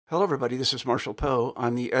Hello, everybody. This is Marshall Poe.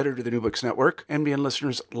 I'm the editor of the New Books Network. NBN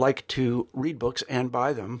listeners like to read books and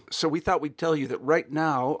buy them. So we thought we'd tell you that right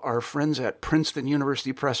now, our friends at Princeton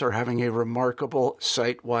University Press are having a remarkable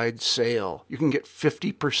site-wide sale. You can get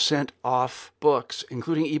 50% off books,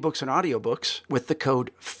 including ebooks and audiobooks, with the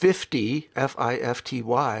code 50,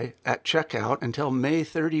 F-I-F-T-Y, at checkout until May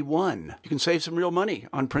 31. You can save some real money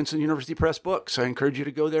on Princeton University Press books. I encourage you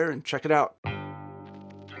to go there and check it out.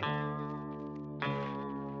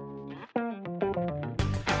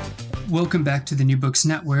 Welcome back to the New Books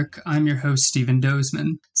Network. I'm your host, Stephen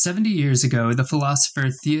Dozeman. 70 years ago, the philosopher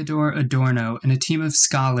Theodor Adorno and a team of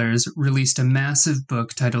scholars released a massive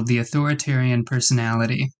book titled The Authoritarian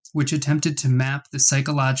Personality, which attempted to map the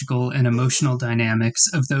psychological and emotional dynamics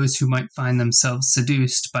of those who might find themselves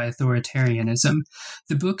seduced by authoritarianism.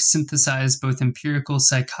 The book synthesized both empirical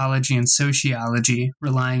psychology and sociology,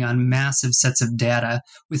 relying on massive sets of data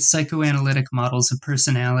with psychoanalytic models of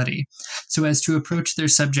personality, so as to approach their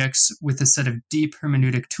subjects with a set of deep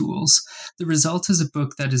hermeneutic tools. The result is a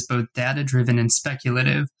book that is both data-driven and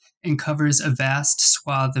speculative, and covers a vast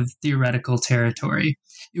swath of theoretical territory.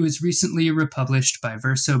 It was recently republished by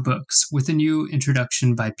Verso Books, with a new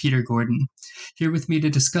introduction by Peter Gordon. Here with me to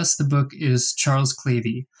discuss the book is Charles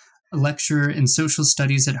Clavey, a lecturer in social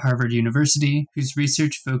studies at Harvard University, whose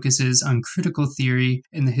research focuses on critical theory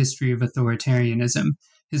and the history of authoritarianism.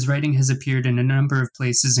 His writing has appeared in a number of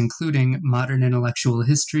places, including Modern Intellectual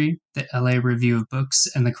History, the LA Review of Books,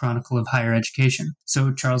 and the Chronicle of Higher Education.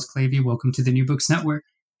 So, Charles Clavey, welcome to the New Books Network.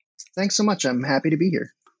 Thanks so much. I'm happy to be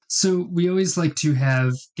here. So we always like to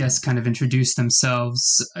have guests kind of introduce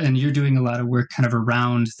themselves, and you're doing a lot of work kind of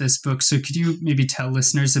around this book. So could you maybe tell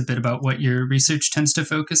listeners a bit about what your research tends to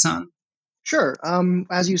focus on? Sure.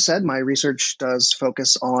 As you said, my research does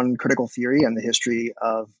focus on critical theory and the history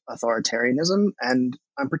of authoritarianism, and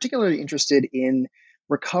I'm particularly interested in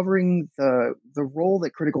recovering the role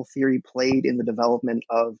that critical theory played in the development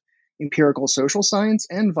of empirical social science,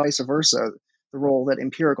 and vice versa, the role that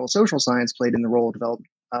empirical social science played in the role of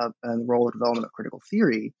development of critical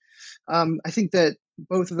theory. I think that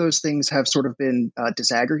both of those things have sort of been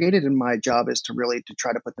disaggregated, and my job is to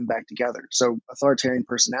try to put them back together. So authoritarian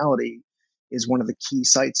personality is one of the key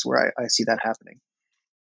sites where I see that happening.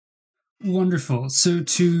 Wonderful. So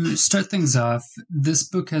to start things off, this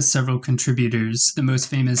book has several contributors, the most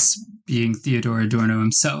famous being Theodor Adorno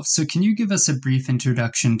himself. So can you give us a brief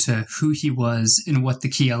introduction to who he was and what the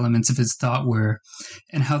key elements of his thought were,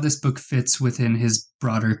 and how this book fits within his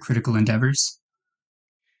broader critical endeavors?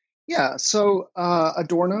 Yeah, so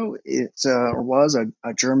Adorno was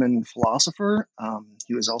a German philosopher.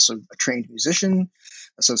 He was also a trained musician,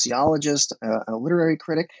 a sociologist, a literary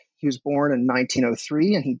critic. He was born in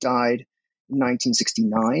 1903 and he died in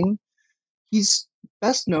 1969. He's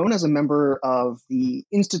best known as a member of the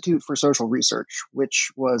Institute for Social Research,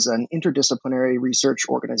 which was an interdisciplinary research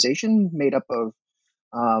organization made up of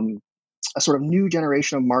a sort of new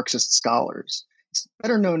generation of Marxist scholars. It's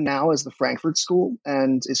better known now as the Frankfurt School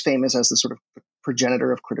and is famous as the sort of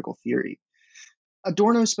progenitor of critical theory.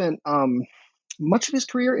 Adorno spent much of his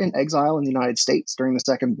career in exile in the United States during the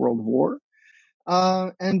Second World War.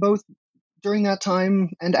 And both during that time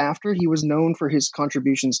and after, he was known for his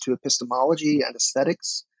contributions to epistemology and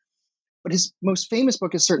aesthetics. But his most famous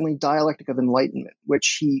book is certainly Dialectic of Enlightenment,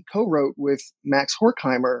 which he co-wrote with Max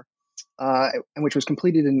Horkheimer, and which was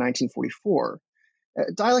completed in 1944.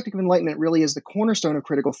 Dialectic of Enlightenment really is the cornerstone of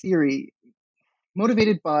critical theory,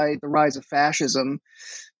 motivated by the rise of fascism,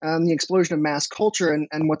 the explosion of mass culture,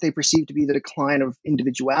 and what they perceived to be the decline of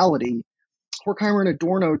individuality. Horkheimer and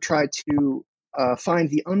Adorno tried to find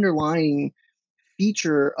the underlying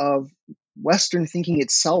feature of Western thinking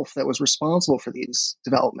itself that was responsible for these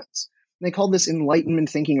developments. And they called this Enlightenment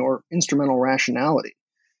thinking or instrumental rationality.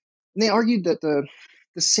 And they argued that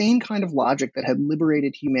the same kind of logic that had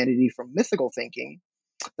liberated humanity from mythical thinking,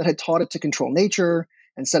 that had taught it to control nature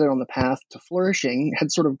and set it on the path to flourishing,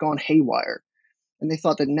 had sort of gone haywire. And they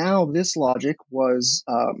thought that now this logic was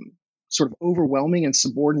sort of overwhelming and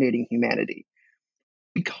subordinating humanity.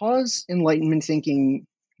 Because Enlightenment thinking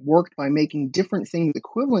worked by making different things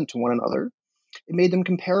equivalent to one another, it made them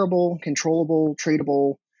comparable, controllable,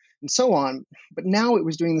 tradable, and so on. But now it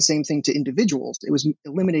was doing the same thing to individuals. It was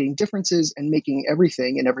eliminating differences and making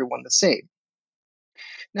everything and everyone the same.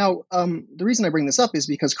 Now, the reason I bring this up is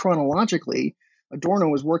because chronologically, Adorno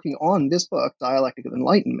was working on this book, Dialectic of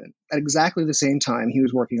Enlightenment, at exactly the same time he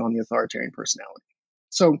was working on the authoritarian personality.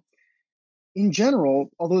 So, in general,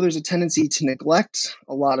 although there's a tendency to neglect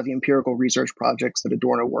a lot of the empirical research projects that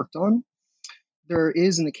Adorno worked on, there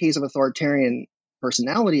is, in the case of authoritarian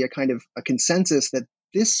personality, a kind of a consensus that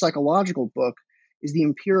this psychological book is the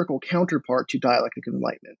empirical counterpart to dialectic of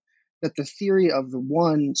enlightenment, that the theory of the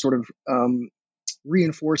one sort of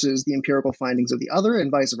reinforces the empirical findings of the other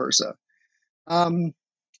and vice versa. And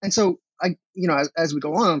so, as we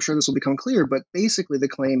go on, I'm sure this will become clear, but basically the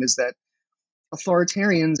claim is that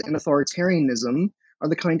authoritarians and authoritarianism are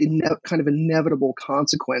the kind of inevitable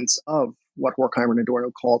consequence of what Horkheimer and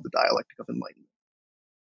Adorno called the dialectic of enlightenment.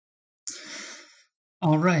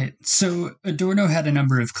 All right. So Adorno had a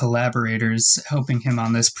number of collaborators helping him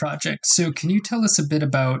on this project. So can you tell us a bit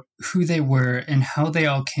about who they were and how they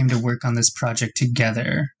all came to work on this project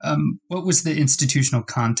together? What was the institutional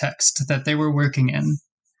context that they were working in?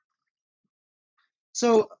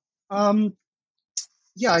 So,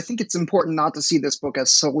 I think it's important not to see this book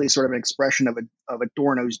as solely sort of an expression of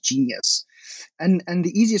Adorno's genius. And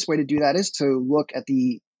the easiest way to do that is to look at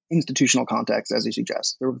the institutional context, as you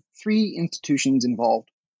suggest. There were three institutions involved: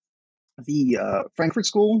 the Frankfurt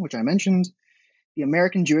School, which I mentioned, the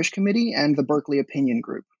American Jewish Committee, and the Berkeley Opinion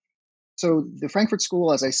Group. So the Frankfurt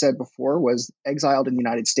School, as I said before, was exiled in the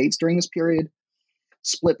United States during this period,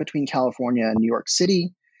 split between California and New York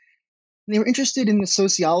City. And they were interested in the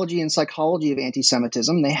sociology and psychology of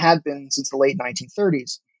anti-Semitism. They had been since the late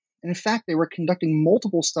 1930s. And in fact, they were conducting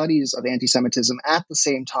multiple studies of anti-Semitism at the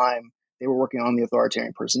same time they were working on the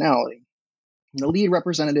authoritarian personality. And the lead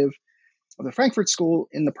representative of the Frankfurt School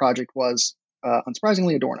in the project was,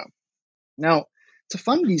 unsurprisingly, Adorno. Now, to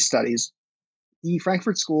fund these studies, the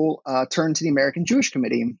Frankfurt School turned to the American Jewish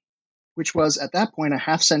Committee, which was at that point a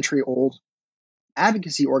half-century-old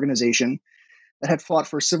advocacy organization that had fought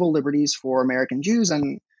for civil liberties for American Jews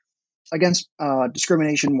and against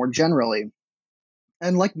discrimination more generally.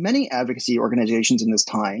 And like many advocacy organizations in this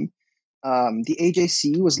time, the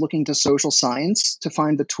AJC was looking to social science to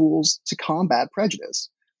find the tools to combat prejudice.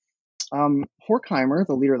 Horkheimer,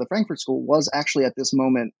 the leader of the Frankfurt School, was actually at this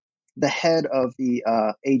moment the head of the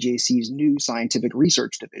AJC's new scientific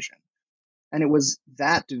research division. And it was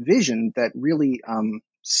that division that really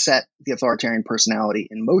set the authoritarian personality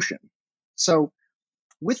in motion. So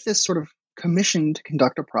with this sort of commission to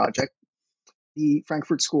conduct a project, the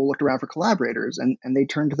Frankfurt School looked around for collaborators, and they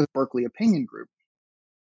turned to the Berkeley Opinion Group.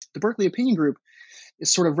 The Berkeley Opinion Group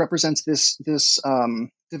represents this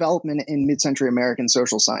development in mid-century American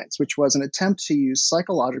social science, which was an attempt to use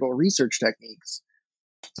psychological research techniques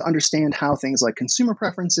to understand how things like consumer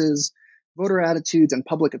preferences, voter attitudes, and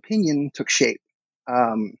public opinion took shape.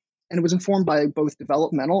 And it was informed by both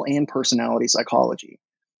developmental and personality psychology.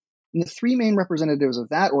 And the three main representatives of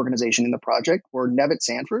that organization in the project were Nevitt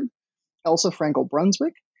Sanford, Elsa Frankel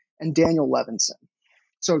Brunswick, and Daniel Levinson.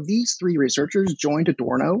 So these three researchers joined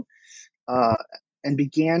Adorno and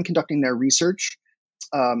began conducting their research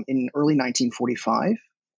in early 1945.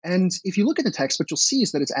 And if you look at the text, what you'll see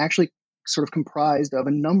is that it's actually sort of comprised of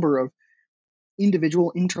a number of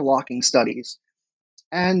individual interlocking studies.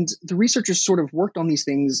 And the researchers sort of worked on these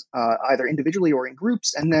things either individually or in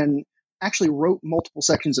groups, and then actually wrote multiple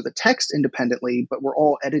sections of the text independently, but were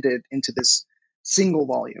all edited into this single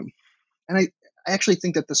volume. And I actually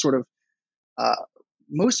think that the sort of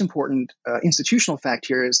most important institutional fact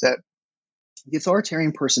here is that the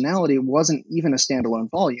authoritarian personality wasn't even a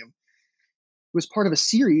standalone volume. It was part of a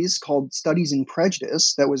series called Studies in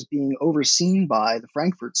Prejudice that was being overseen by the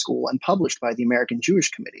Frankfurt School and published by the American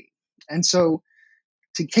Jewish Committee. And so,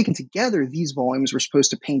 taken together, these volumes were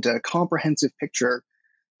supposed to paint a comprehensive picture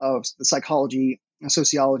of the psychology and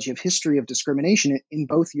sociology of history of discrimination in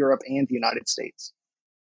both Europe and the United States.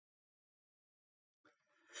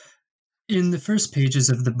 In the first pages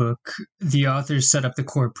of the book, the authors set up the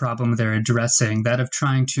core problem they're addressing, that of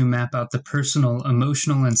trying to map out the personal,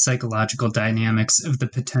 emotional, and psychological dynamics of the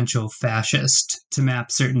potential fascist to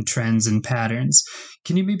map certain trends and patterns.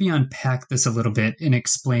 Can you maybe unpack this a little bit and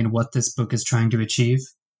explain what this book is trying to achieve?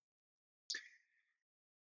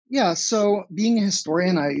 Yeah, so being a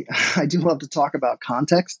historian, I do love to talk about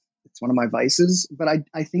context. It's one of my vices, but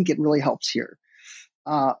I think it really helps here.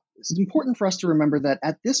 It's important for us to remember that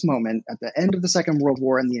at this moment, at the end of the Second World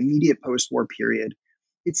War and the immediate post-war period,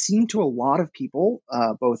 it seemed to a lot of people,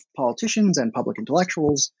 both politicians and public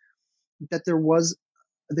intellectuals, that there was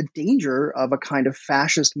the danger of a kind of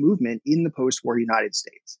fascist movement in the post-war United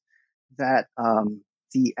States, that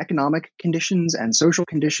the economic conditions and social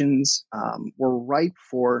conditions were ripe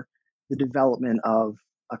for the development of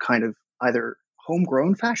a kind of either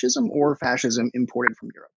homegrown fascism or fascism imported from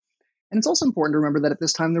Europe. And it's also important to remember that at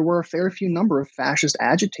this time there were a fair few number of fascist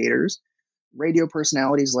agitators, radio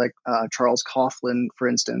personalities like Charles Coughlin, for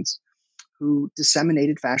instance, who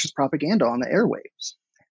disseminated fascist propaganda on the airwaves.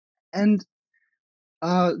 And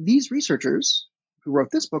these researchers, who wrote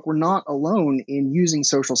this book, were not alone in using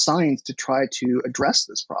social science to try to address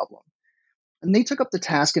this problem. And they took up the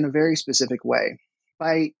task in a very specific way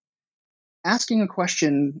by asking a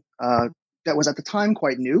question that was at the time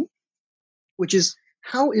quite new, which is,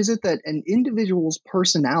 how is it that an individual's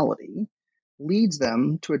personality leads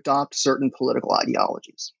them to adopt certain political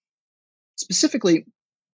ideologies? Specifically,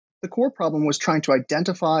 the core problem was trying to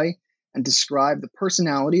identify and describe the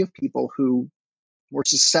personality of people who were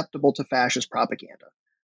susceptible to fascist propaganda.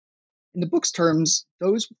 In the book's terms,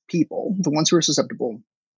 those people, the ones who were susceptible,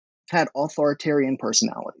 had authoritarian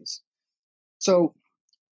personalities. So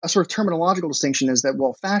a sort of terminological distinction is that,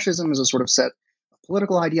 well, fascism is a sort of set of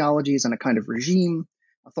political ideologies and a kind of regime.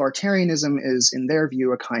 Authoritarianism is, in their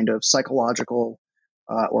view, a kind of psychological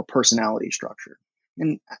or personality structure.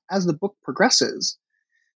 And as the book progresses,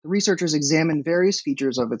 the researchers examine various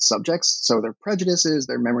features of its subjects, so their prejudices,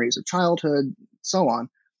 their memories of childhood, so on,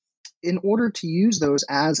 in order to use those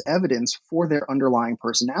as evidence for their underlying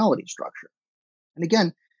personality structure. And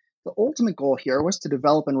again, the ultimate goal here was to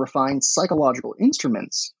develop and refine psychological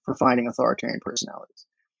instruments for finding authoritarian personalities.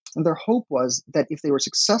 And their hope was that if they were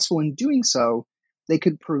successful in doing so, they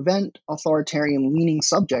could prevent authoritarian-leaning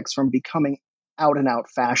subjects from becoming out-and-out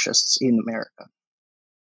fascists in America.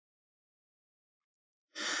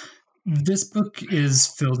 This book is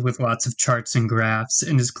filled with lots of charts and graphs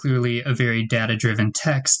and is clearly a very data-driven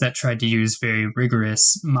text that tried to use very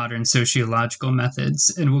rigorous modern sociological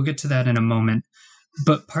methods, and we'll get to that in a moment.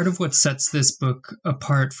 But part of what sets this book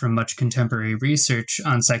apart from much contemporary research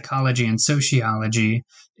on psychology and sociology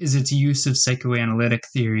is its use of psychoanalytic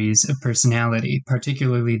theories of personality,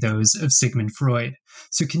 particularly those of Sigmund Freud.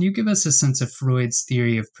 So can you give us a sense of Freud's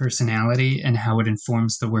theory of personality and how it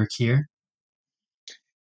informs the work here?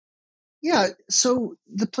 Yeah, so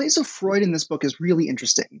the place of Freud in this book is really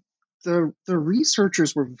interesting. The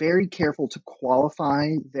researchers were very careful to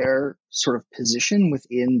qualify their sort of position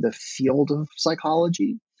within the field of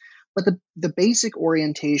psychology, but the basic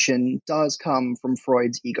orientation does come from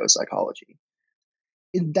Freud's ego psychology.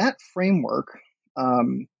 In that framework,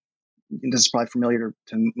 and this is probably familiar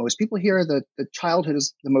to most people here, that the childhood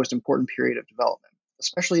is the most important period of development,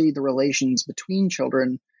 especially the relations between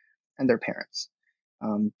children and their parents.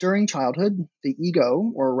 During childhood, the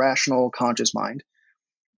ego, or rational conscious mind,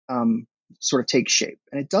 sort of takes shape.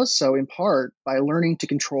 And it does so in part by learning to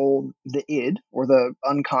control the id, or the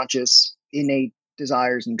unconscious innate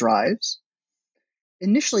desires and drives.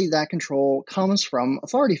 Initially, that control comes from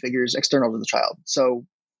authority figures external to the child. So,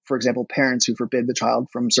 for example, parents who forbid the child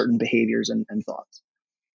from certain behaviors and thoughts.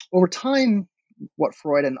 Over time, what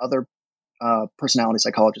Freud and other personality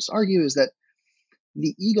psychologists argue is that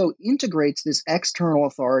the ego integrates this external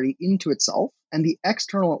authority into itself, and the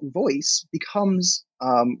external voice becomes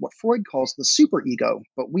what Freud calls the superego,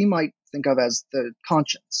 but we might think of as the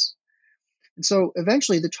conscience. And so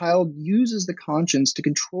eventually the child uses the conscience to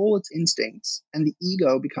control its instincts, and the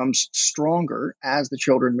ego becomes stronger as the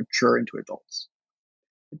children mature into adults.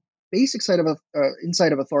 The basic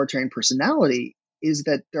insight of authoritarian personality is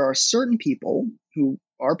that there are certain people who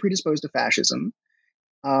are predisposed to fascism,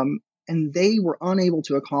 and they were unable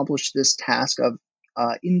to accomplish this task of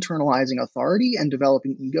internalizing authority and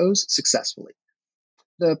developing egos successfully.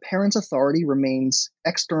 The parents' authority remains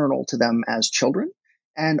external to them as children,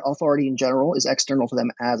 and authority in general is external to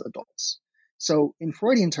them as adults. So in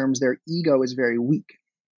Freudian terms, their ego is very weak.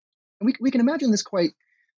 And we can imagine this quite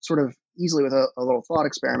sort of easily with a little thought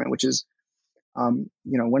experiment, which is,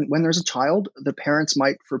 when there's a child, the parents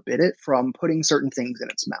might forbid it from putting certain things in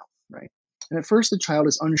its mouth, right? And at first, the child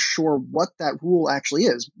is unsure what that rule actually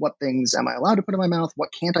is. What things am I allowed to put in my mouth?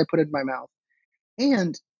 What can't I put in my mouth?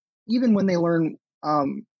 And even when they learn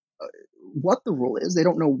what the rule is, they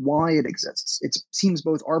don't know why it exists. It seems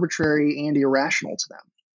both arbitrary and irrational to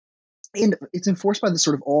them. And it's enforced by this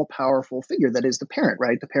sort of all-powerful figure that is the parent,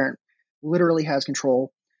 right? The parent literally has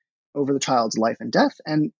control over the child's life and death,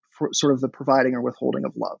 and for sort of the providing or withholding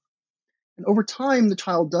of love. And over time, the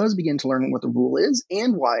child does begin to learn what the rule is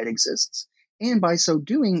and why it exists. And by so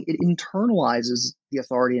doing, it internalizes the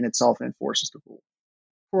authority in itself and enforces the rule.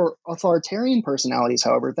 For authoritarian personalities,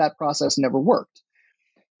 however, that process never worked.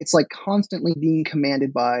 It's like constantly being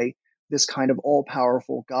commanded by this kind of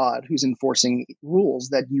all-powerful God who's enforcing rules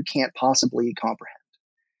that you can't possibly comprehend.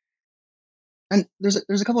 And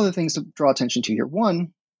there's a couple other things to draw attention to here.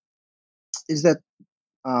 One is that,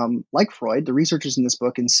 like Freud, the researchers in this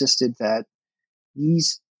book insisted that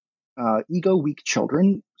these ego-weak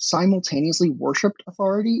children simultaneously worshipped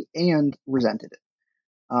authority and resented it.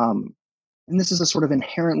 And this is a sort of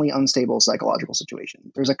inherently unstable psychological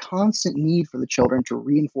situation. There's a constant need for the children to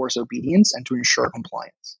reinforce obedience and to ensure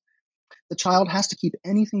compliance. the child has to keep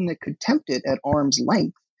anything that could tempt it at arm's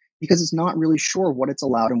length because it's not really sure what it's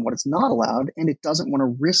allowed and what it's not allowed, and it doesn't want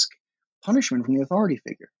to risk punishment from the authority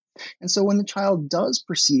figure. And so when the child does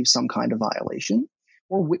perceive some kind of violation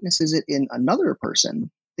or witnesses it in another person,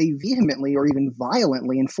 they vehemently or even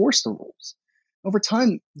violently enforce the rules. Over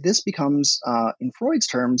time, this becomes, in Freud's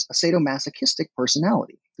terms, a sadomasochistic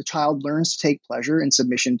personality. The child learns to take pleasure in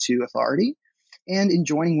submission to authority and in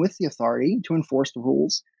joining with the authority to enforce the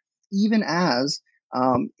rules, even as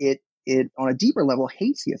it on a deeper level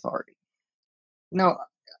hates the authority. Now,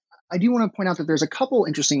 I do want to point out that there's a couple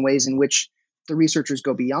interesting ways in which the researchers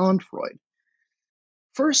go beyond Freud.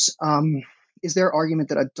 First, is their argument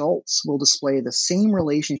that adults will display the same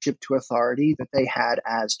relationship to authority that they had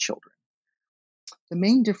as children. The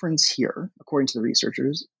main difference here, according to the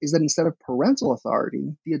researchers, is that instead of parental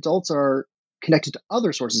authority, the adults are connected to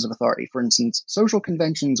other sources of authority, for instance, social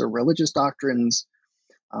conventions or religious doctrines,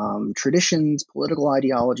 traditions, political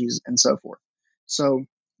ideologies, and so forth. So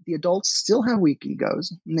the adults still have weak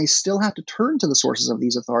egos, and they still have to turn to the sources of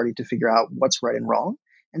these authority to figure out what's right and wrong,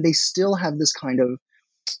 and they still have this kind of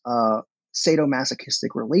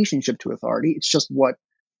sadomasochistic relationship to authority. It's just what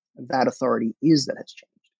that authority is that has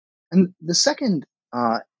changed. And the second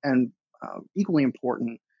and equally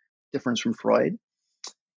important difference from Freud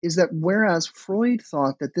is that whereas Freud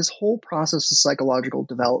thought that this whole process of psychological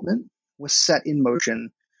development was set in motion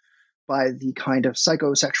by the kind of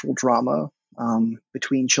psychosexual drama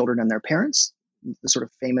between children and their parents, the sort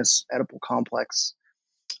of famous Oedipal complex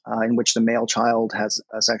in which the male child has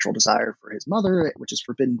a sexual desire for his mother, which is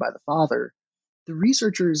forbidden by the father, the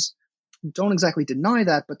researchers don't exactly deny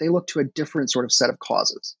that, but they look to a different sort of set of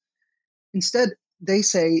causes. Instead, they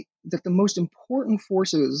say that the most important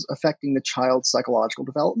forces affecting the child's psychological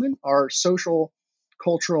development are social,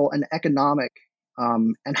 cultural, and economic,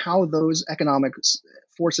 and how those economic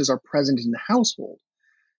forces are present in the household.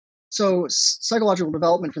 So psychological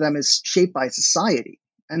development for them is shaped by society.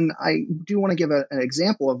 And I do want to give an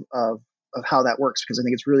example of how that works, because I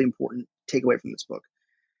think it's really important to take away from this book.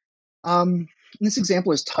 This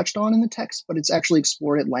example is touched on in the text, but it's actually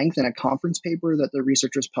explored at length in a conference paper that the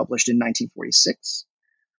researchers published in 1946.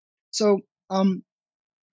 So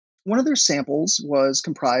one of their samples was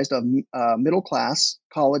comprised of middle-class,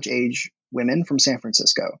 college-age women from San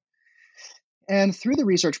Francisco. And through the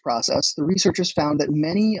research process, the researchers found that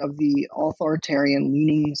many of the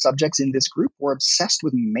authoritarian-leaning subjects in this group were obsessed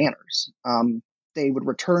with manners. They would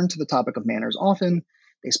return to the topic of manners often.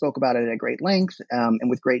 They spoke about it at great length and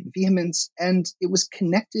with great vehemence, and it was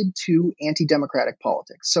connected to anti-democratic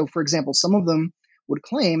politics. So, for example, some of them would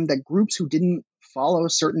claim that groups who didn't follow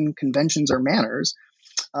certain conventions or manners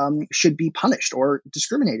should be punished or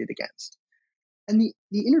discriminated against. And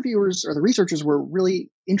the interviewers or the researchers were really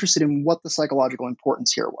interested in what the psychological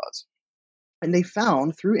importance here was. And they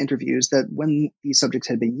found through interviews that when these subjects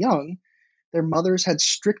had been young, their mothers had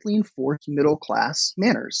strictly enforced middle-class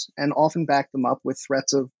manners and often backed them up with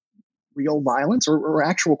threats of real violence or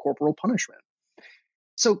actual corporal punishment.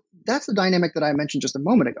 So that's the dynamic that I mentioned just a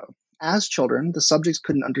moment ago. As children, the subjects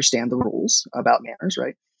couldn't understand the rules about manners,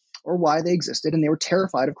 right? Or why they existed, and they were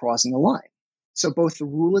terrified of crossing the line. So both the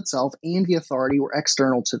rule itself and the authority were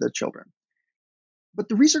external to the children. But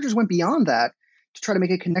the researchers went beyond that to try to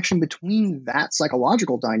make a connection between that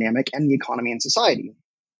psychological dynamic and the economy and society.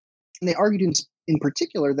 And they argued in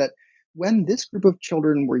particular that when this group of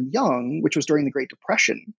children were young, which was during the Great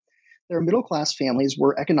Depression, their middle-class families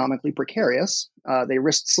were economically precarious. They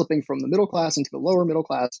risked slipping from the middle class into the lower middle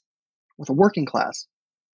class with a working class.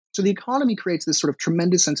 So the economy creates this sort of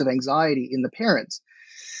tremendous sense of anxiety in the parents.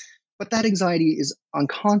 But that anxiety is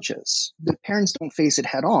unconscious. The parents don't face it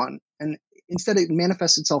head on. And instead, it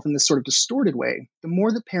manifests itself in this sort of distorted way. The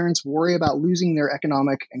more the parents worry about losing their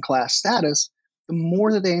economic and class status, the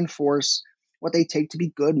more that they enforce what they take to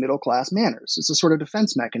be good middle-class manners. It's a sort of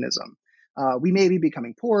defense mechanism. We may be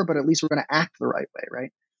becoming poor, but at least we're going to act the right way,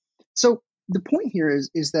 right? So the point here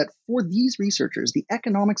is that for these researchers, the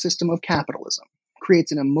economic system of capitalism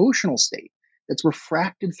creates an emotional state that's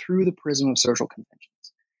refracted through the prism of social conventions.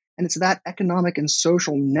 And it's that economic and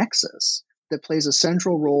social nexus that plays a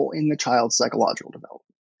central role in the child's psychological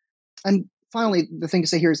development. And finally, the thing to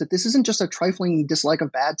say here is that this isn't just a trifling dislike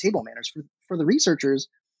of bad table manners. For the researchers,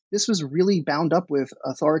 this was really bound up with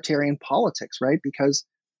authoritarian politics, right? Because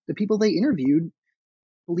the people they interviewed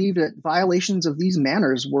believed that violations of these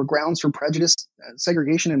manners were grounds for prejudice,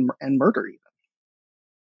 segregation, and murder even.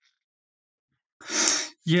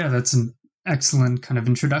 Yeah, that's an excellent kind of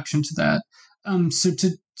introduction to that. So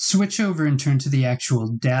to switch over and turn to the actual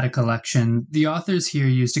data collection, the authors here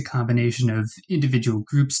used a combination of individual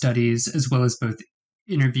group studies as well as both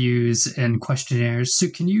interviews and questionnaires. So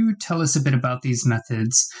can you tell us a bit about these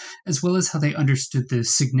methods, as well as how they understood the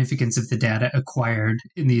significance of the data acquired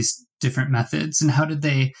in these different methods, and how did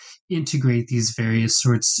they integrate these various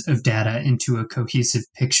sorts of data into a cohesive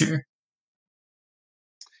picture?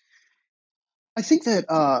 I think that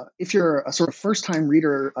if you're a sort of first-time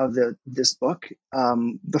reader of this book,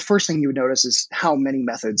 the first thing you would notice is how many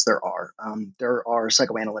methods there are. There are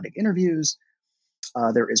psychoanalytic interviews.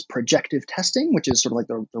 There is projective testing, which is sort of like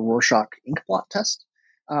the Rorschach ink blot test.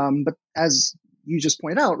 But as you just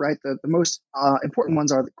pointed out, right, the most important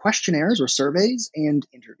ones are the questionnaires or surveys and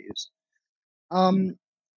interviews. And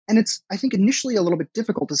it's, I think, initially a little bit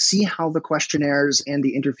difficult to see how the questionnaires and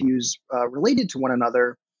the interviews related to one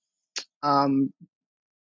another.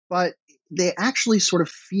 But they actually sort of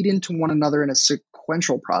feed into one another in a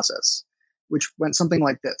sequential process, which went something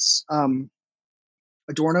like this.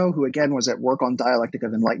 Adorno, who again was at work on Dialectic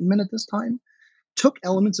of Enlightenment at this time, took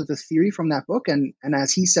elements of the theory from that book and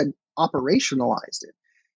as he said, operationalized it.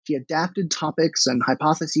 He adapted topics and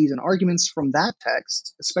hypotheses and arguments from that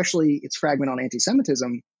text, especially its fragment on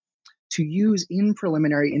anti-Semitism, to use in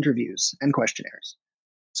preliminary interviews and questionnaires.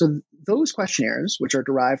 So those questionnaires, which are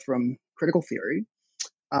derived from critical theory,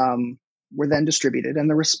 were then distributed, and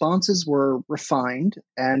the responses were refined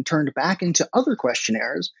and turned back into other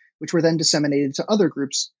questionnaires, which were then disseminated to other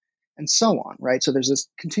groups, and so on, right? So there's this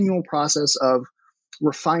continual process of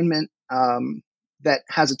refinement that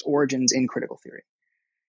has its origins in critical theory.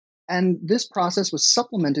 And this process was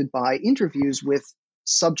supplemented by interviews with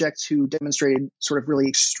subjects who demonstrated sort of really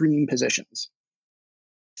extreme positions.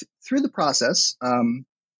 Through the process,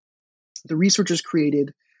 the researchers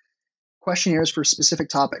created questionnaires for specific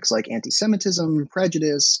topics like anti-Semitism,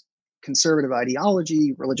 prejudice, conservative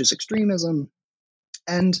ideology, religious extremism.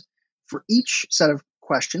 And for each set of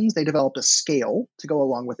questions, they developed a scale to go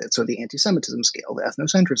along with it. So the anti-Semitism scale, the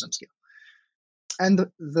ethnocentrism scale.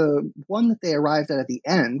 And the one that they arrived at the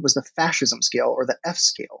end was the fascism scale, or the F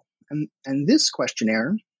scale. And this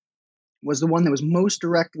questionnaire was the one that was most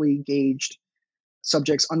directly gauged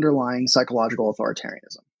subjects' underlying psychological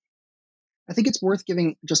authoritarianism. I think it's worth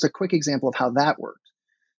giving just a quick example of how that worked.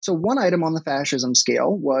 So one item on the fascism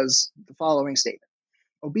scale was the following statement: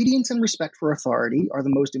 obedience and respect for authority are the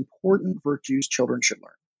most important virtues children should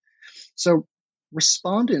learn. So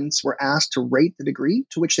respondents were asked to rate the degree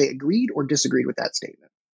to which they agreed or disagreed with that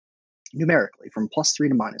statement, numerically, from +3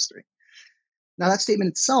 to -3. Now, that statement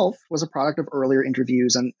itself was a product of earlier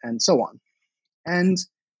interviews and so on. And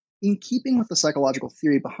in keeping with the psychological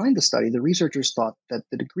theory behind the study, the researchers thought that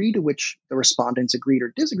the degree to which the respondents agreed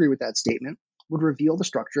or disagreed with that statement would reveal the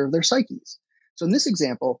structure of their psyches. So in this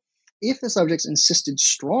example, if the subjects insisted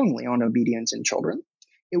strongly on obedience in children,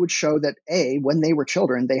 it would show that A, when they were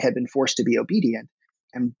children, they had been forced to be obedient,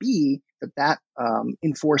 and B, that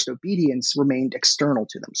enforced obedience remained external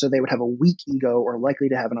to them. So they would have a weak ego or likely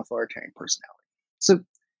to have an authoritarian personality. So the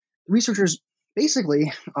researchers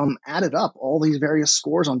basically added up all these various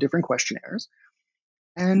scores on different questionnaires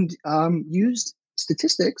and used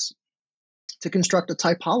statistics to construct a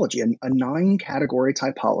typology, a 9-category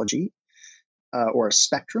typology, or a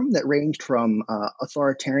spectrum that ranged from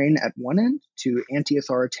authoritarian at one end to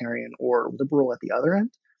anti-authoritarian or liberal at the other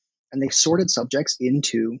end. And they sorted subjects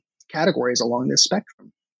into categories along this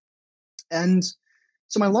spectrum. And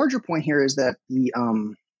so my larger point here is that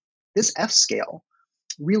this F scale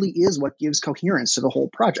really is what gives coherence to the whole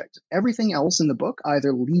project. Everything else in the book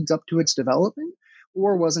either leads up to its development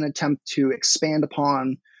or was an attempt to expand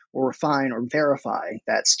upon or refine or verify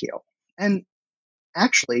that scale. And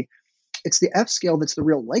actually, it's the F scale that's the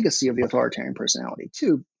real legacy of the authoritarian personality,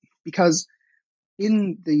 too, because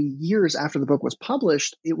in the years after the book was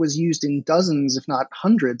published, it was used in dozens, if not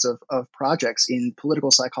hundreds, of projects in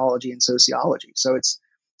political psychology and sociology. So it's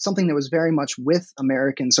something that was very much with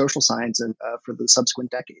American social science for the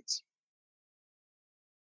subsequent decades.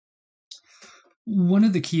 One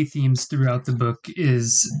of the key themes throughout the book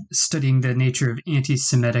is studying the nature of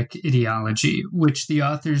anti-Semitic ideology, which the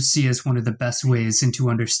authors see as one of the best ways into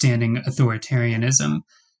understanding authoritarianism.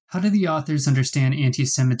 How do the authors understand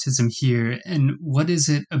anti-Semitism here, and what is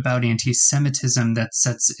it about anti-Semitism that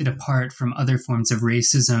sets it apart from other forms of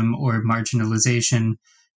racism or marginalization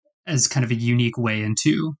as kind of a unique way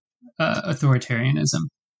into authoritarianism?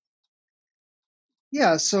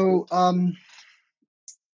 Yeah, so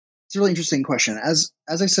it's a really interesting question. As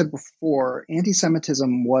I said before,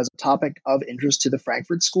 anti-Semitism was a topic of interest to the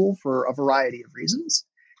Frankfurt School for a variety of reasons,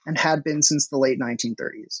 and had been since the late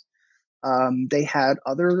 1930s. They had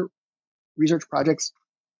other research projects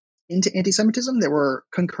into anti-Semitism that were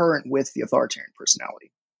concurrent with the authoritarian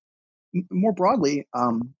personality. More broadly,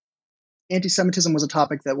 anti-Semitism was a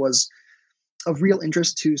topic that was of real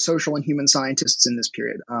interest to social and human scientists in this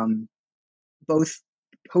period. Both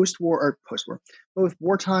both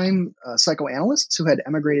wartime psychoanalysts who had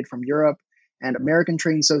emigrated from Europe and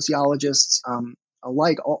American-trained sociologists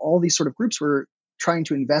alike, all these sort of groups were trying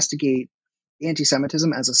to investigate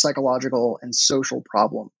anti-Semitism as a psychological and social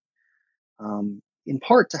problem, in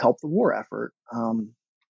part to help the war effort.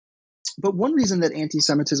 But one reason that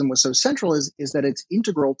anti-Semitism was so central is that it's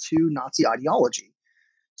integral to Nazi ideology.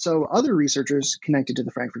 So other researchers connected to the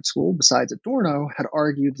Frankfurt School, besides Adorno, had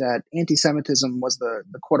argued that anti-Semitism was the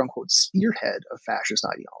quote-unquote spearhead of fascist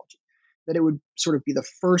ideology, that it would sort of be the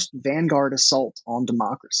first vanguard assault on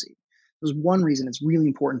democracy. There's one reason it's really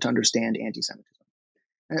important to understand anti-Semitism.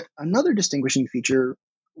 Another distinguishing feature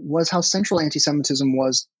was how central anti-Semitism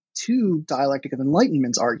was to Dialectic of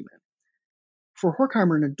Enlightenment's argument. For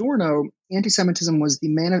Horkheimer and Adorno, anti-Semitism was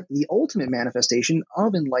the ultimate manifestation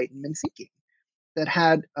of Enlightenment thinking. That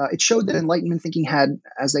had it showed that Enlightenment thinking had,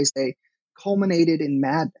 as they say, culminated in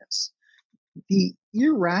madness. The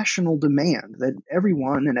irrational demand that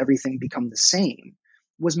everyone and everything become the same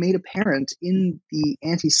was made apparent in the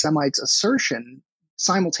anti-Semites' assertion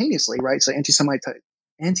simultaneously, right? So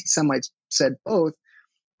anti-Semites said both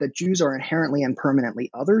that Jews are inherently and permanently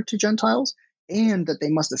other to Gentiles, and that they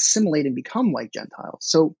must assimilate and become like Gentiles.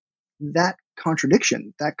 So that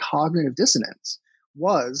contradiction, that cognitive dissonance,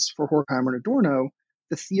 was, for Horkheimer and Adorno,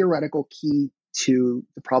 the theoretical key to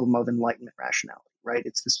the problem of Enlightenment rationality, right?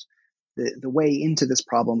 It's this the way into this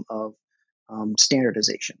problem of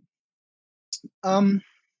standardization. And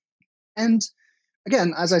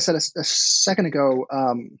again, as I said a second ago,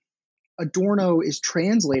 Adorno is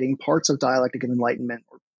translating parts of Dialectic of Enlightenment,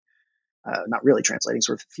 or not really translating,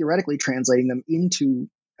 sort of theoretically translating them into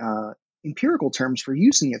empirical terms for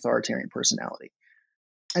use in the authoritarian personality.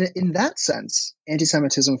 And in that sense,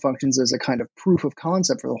 anti-Semitism functions as a kind of proof of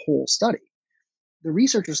concept for the whole study. The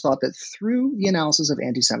researchers thought that through the analysis of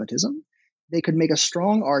anti-Semitism, they could make a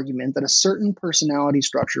strong argument that a certain personality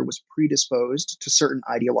structure was predisposed to certain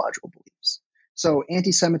ideological beliefs. So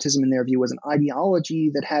anti-Semitism, in their view, was an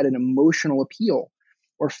ideology that had an emotional appeal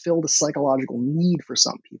or filled a psychological need for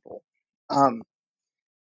some people.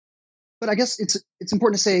 But I guess it's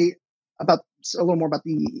important to say a little more about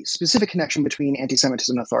the specific connection between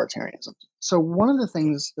anti-Semitism and authoritarianism. So one of the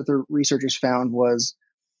things that the researchers found was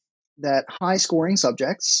that high-scoring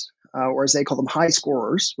subjects, or as they call them, high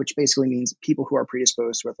scorers, which basically means people who are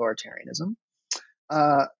predisposed to authoritarianism,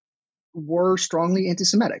 were strongly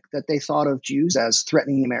anti-Semitic, that they thought of Jews as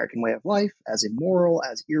threatening the American way of life, as immoral,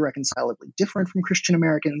 as irreconcilably different from Christian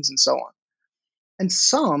Americans, and so on. And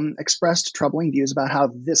some expressed troubling views about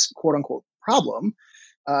how this quote-unquote problem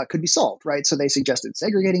could be solved, right? So they suggested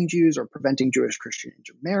segregating Jews or preventing Jewish-Christian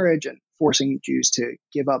intermarriage and forcing Jews to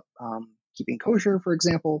give up keeping kosher, for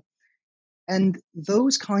example. And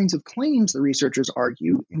those kinds of claims, the researchers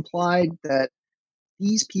argue, implied that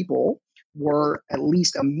these people were at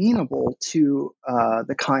least amenable to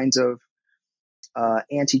the kinds of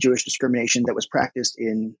anti-Jewish discrimination that was practiced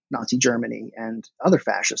in Nazi Germany and other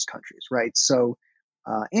fascist countries, right? So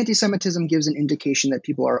anti-Semitism gives an indication that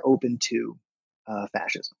people are open to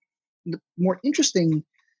fascism. The more interesting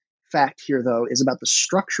fact here, though, is about the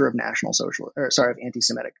structure of of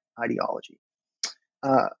anti-Semitic ideology.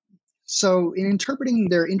 So in interpreting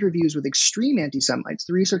their interviews with extreme anti-Semites,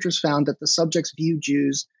 the researchers found that the subjects viewed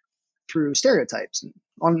Jews through stereotypes.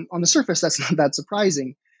 And on the surface, that's not that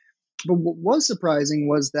surprising. But what was surprising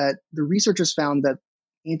was that the researchers found that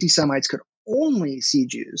anti-Semites could only see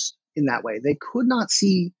Jews in that way. They could not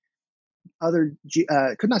see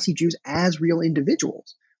Jews as real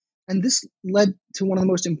individuals. And this led to one of the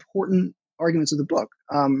most important arguments of the book,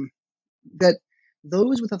 that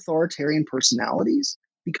those with authoritarian personalities,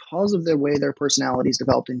 because of the way their personalities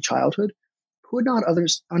developed in childhood, could not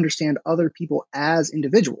understand other people as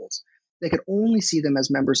individuals. They could only see them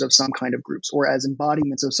as members of some kind of groups or as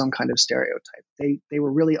embodiments of some kind of stereotype. They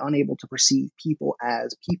were really unable to perceive people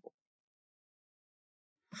as people.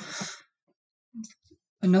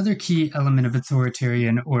 Another key element of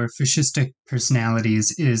authoritarian or fascistic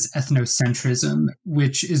personalities is ethnocentrism,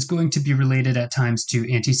 which is going to be related at times to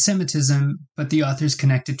anti-Semitism, but the authors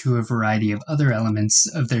connect it to a variety of other elements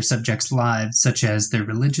of their subjects' lives, such as their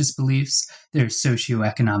religious beliefs, their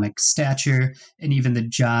socioeconomic stature, and even the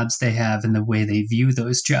jobs they have and the way they view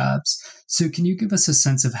those jobs. So can you give us a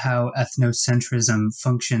sense of how ethnocentrism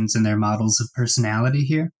functions in their models of personality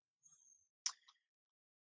here?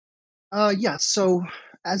 Yeah, so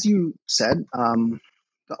as you said,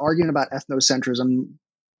 the argument about ethnocentrism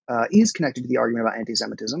is connected to the argument about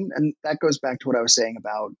anti-Semitism, and that goes back to what I was saying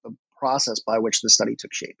about the process by which the study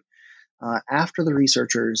took shape. after the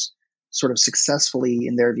researchers sort of successfully,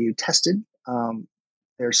 in their view, tested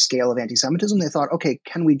their scale of anti-Semitism, they thought, okay,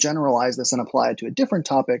 can we generalize this and apply it to a different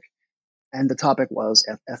topic? And the topic was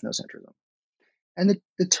ethnocentrism. And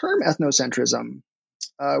the term ethnocentrism,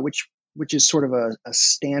 which is sort of a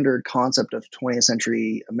standard concept of 20th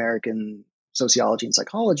century American sociology and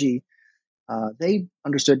psychology, they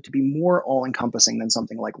understood to be more all-encompassing than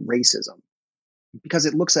something like racism, because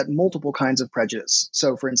it looks at multiple kinds of prejudice.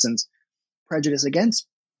 So, for instance, prejudice against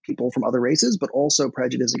people from other races, but also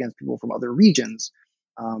prejudice against people from other regions,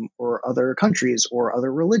 or other countries or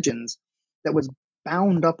other religions, that was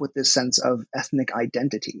bound up with this sense of ethnic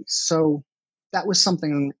identity. So that was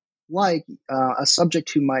something like a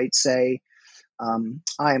subject who might say,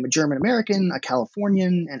 I am a German American, a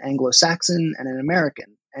Californian, an Anglo-Saxon, and an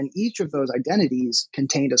American. And each of those identities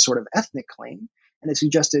contained a sort of ethnic claim. And it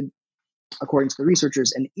suggested, according to the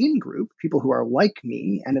researchers, an in-group, people who are like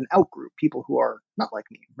me, and an out-group, people who are not like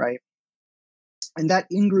me, right? And that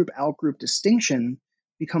in-group, out-group distinction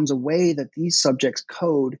becomes a way that these subjects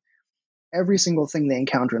code every single thing they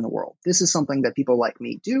encounter in the world. This is something that people like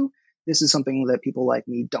me do. This is something that people like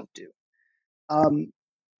me don't do.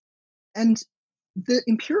 And the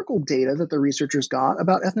empirical data that the researchers got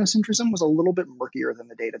about ethnocentrism was a little bit murkier than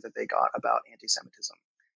the data that they got about anti-Semitism.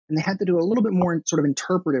 And they had to do a little bit more sort of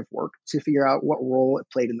interpretive work to figure out what role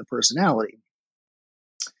it played in the personality.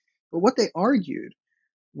 But what they argued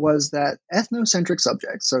was that ethnocentric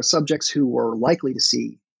subjects, so subjects who were likely to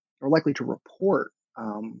see or likely to report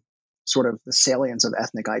sort of the salience of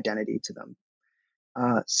ethnic identity to them,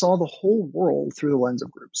 saw the whole world through the lens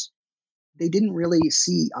of groups. They didn't really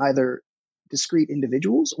see either discrete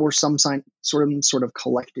individuals or some sort of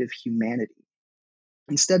collective humanity.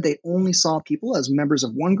 Instead, they only saw people as members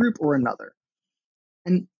of one group or another.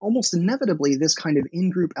 And almost inevitably, this kind of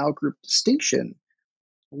in-group, out-group distinction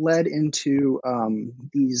led into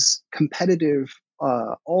these competitive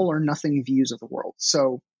all-or-nothing views of the world.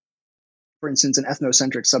 So, for instance, an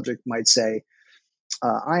ethnocentric subject might say,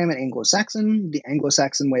 I am an Anglo-Saxon. The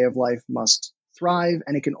Anglo-Saxon way of life must thrive,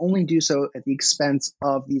 and it can only do so at the expense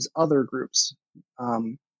of these other groups.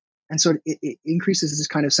 And so it increases this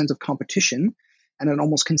kind of sense of competition and an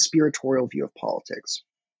almost conspiratorial view of politics.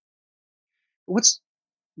 What's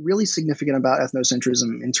really significant about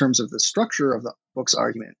ethnocentrism in terms of the structure of the book's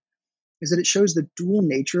argument is that it shows the dual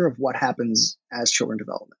nature of what happens as children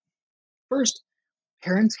develop. First,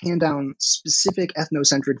 parents hand down specific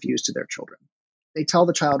ethnocentric views to their children. They tell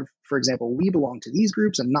the child, for example, we belong to these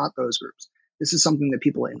groups and not those groups. This is something that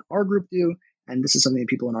people in our group do, and this is something that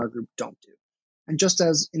people in our group don't do. And just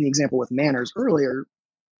as in the example with manners earlier,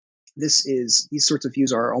 these sorts of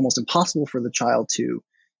views are almost impossible for the child to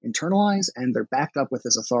internalize, and they're backed up with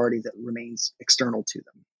this authority that remains external to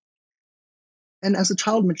them. And as the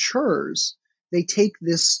child matures, they take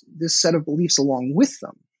this set of beliefs along with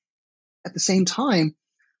them. At the same time,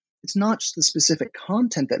 it's not just the specific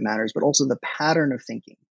content that matters, but also the pattern of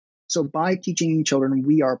thinking. So by teaching children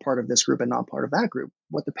we are part of this group and not part of that group,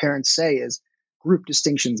 what the parents say is group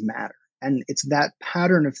distinctions matter. And it's that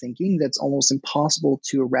pattern of thinking that's almost impossible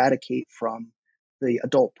to eradicate from the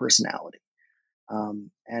adult personality.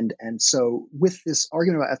 And so with this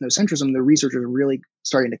argument about ethnocentrism, the researchers are really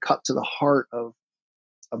starting to cut to the heart of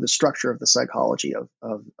the structure of the psychology of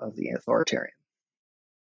the authoritarian.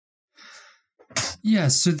 Yeah,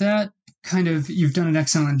 so that kind of, you've done an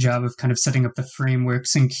excellent job of kind of setting up the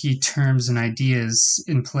frameworks and key terms and ideas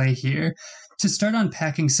in play here. To start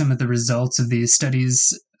unpacking some of the results of these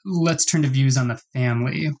studies, let's turn to views on the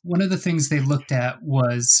family. One of the things they looked at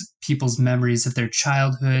was people's memories of their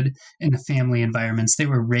childhood and the family environments they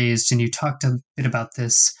were raised, and you talked a bit about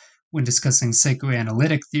this when discussing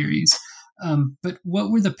psychoanalytic theories. But what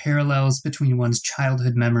were the parallels between one's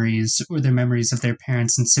childhood memories or their memories of their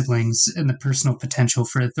parents and siblings and the personal potential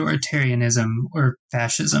for authoritarianism or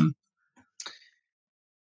fascism?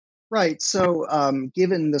 Right. So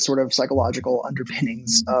given the sort of psychological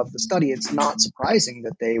underpinnings of the study, it's not surprising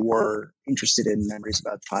that they were interested in memories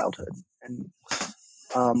about childhood. And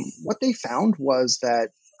what they found was that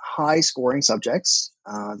high-scoring subjects,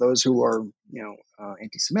 those who are,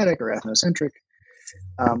 anti-Semitic or ethnocentric,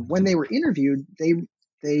 when they were interviewed,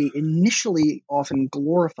 they initially often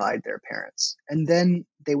glorified their parents, and then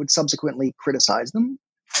they would subsequently criticize them.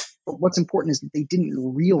 But what's important is that they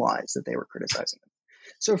didn't realize that they were criticizing them.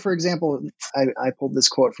 So, for example, I pulled this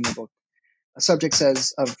quote from the book. A subject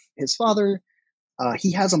says of his father,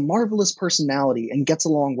 he has a marvelous personality and gets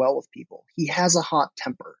along well with people. He has a hot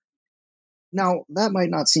temper. Now, that might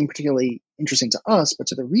not seem particularly interesting to us, but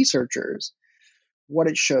to the researchers, what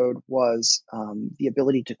it showed was the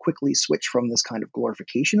ability to quickly switch from this kind of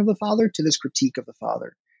glorification of the father to this critique of the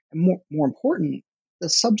father. And more important, the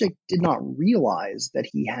subject did not realize that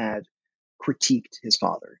he had critiqued his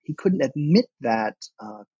father. He couldn't admit that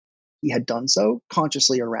he had done so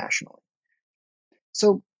consciously or rationally.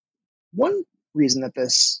 So one reason that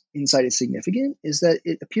this insight is significant is that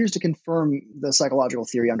it appears to confirm the psychological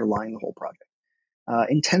theory underlying the whole project.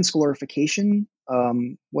 Intense glorification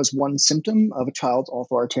was one symptom of a child's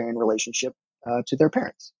authoritarian relationship to their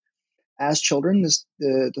parents. As children,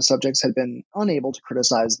 the subjects had been unable to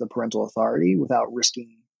criticize the parental authority without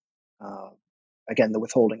risking, again, the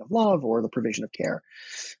withholding of love or the provision of care.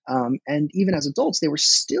 And even as adults, they were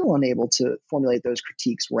still unable to formulate those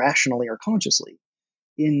critiques rationally or consciously.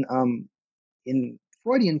 In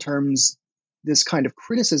Freudian terms, this kind of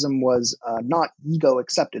criticism was not ego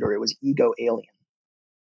accepted, or it was ego alien.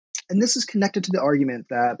 And this is connected to the argument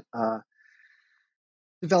that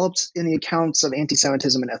developed in the accounts of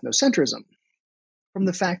anti-Semitism and ethnocentrism, from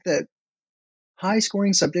the fact that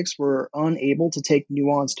high-scoring subjects were unable to take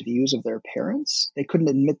nuanced views of their parents. They couldn't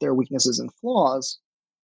admit their weaknesses and flaws.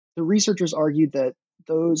 The researchers argued that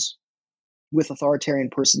those with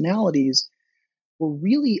authoritarian personalities were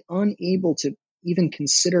really unable to even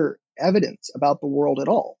consider evidence about the world at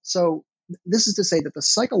all. So this is to say that the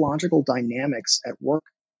psychological dynamics at work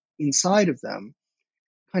inside of them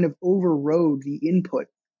kind of overrode the input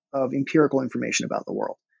of empirical information about the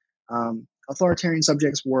world. Authoritarian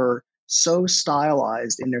subjects were so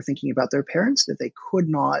stylized in their thinking about their parents that they could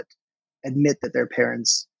not admit that their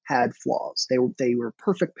parents had flaws. They were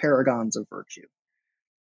perfect paragons of virtue.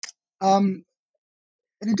 An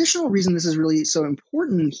additional reason this is really so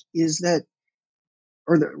important is that,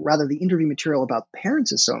 rather the interview material about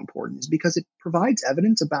parents is so important, is because it provides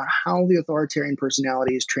evidence about how the authoritarian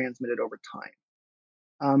personality is transmitted over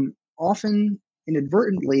time. Often,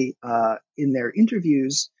 inadvertently, in their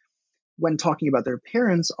interviews, when talking about their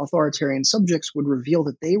parents, authoritarian subjects would reveal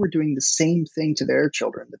that they were doing the same thing to their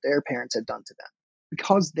children that their parents had done to them.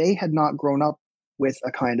 Because they had not grown up with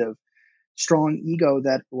a kind of strong ego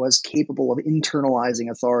that was capable of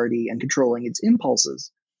internalizing authority and controlling its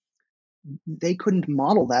impulses, they couldn't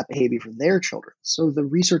model that behavior for their children. So the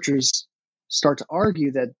researchers start to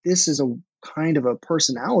argue that this is a kind of a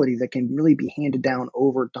personality that can really be handed down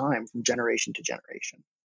over time from generation to generation.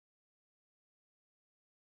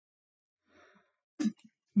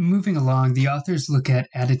 Moving along, the authors look at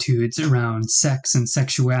attitudes around sex and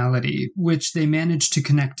sexuality, which they manage to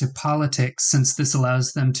connect to politics, since this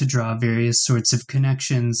allows them to draw various sorts of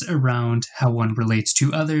connections around how one relates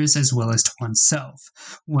to others as well as to oneself,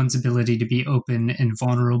 one's ability to be open and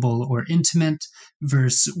vulnerable or intimate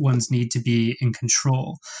versus one's need to be in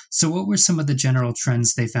control. So what were some of the general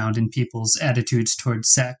trends they found in people's attitudes towards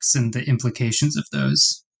sex and the implications of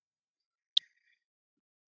those?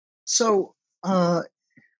 So,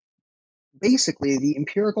 basically, the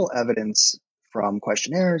empirical evidence from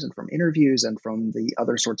questionnaires and from interviews and from the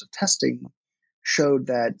other sorts of testing showed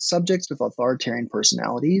that subjects with authoritarian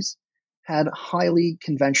personalities had highly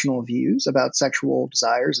conventional views about sexual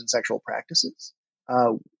desires and sexual practices,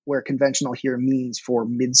 where conventional here means for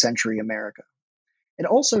mid-century America. It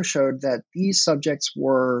also showed that these subjects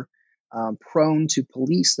were prone to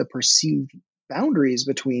police the perceived boundaries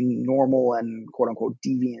between normal and quote-unquote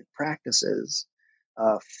deviant practices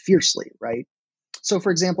fiercely, right? So,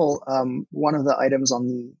 for example, one of the items on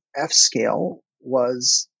the F scale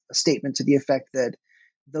was a statement to the effect that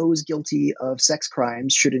those guilty of sex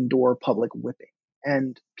crimes should endure public whipping.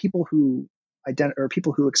 And people who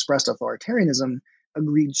expressed authoritarianism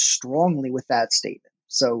agreed strongly with that statement.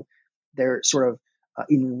 So they're sort of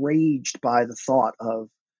enraged by the thought of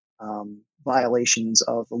violations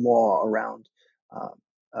of the law around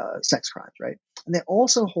sex crimes, right? And they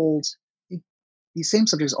also hold, these same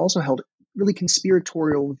subjects also held really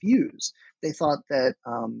conspiratorial views. They thought that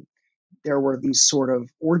there were these sort of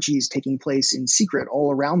orgies taking place in secret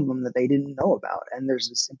all around them that they didn't know about. And there's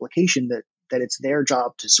this implication that it's their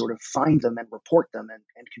job to sort of find them and report them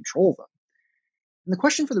and control them. And the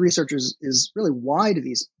question for the researchers is really, why do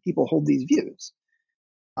these people hold these views?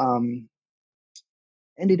 And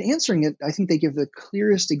in answering it, I think they give the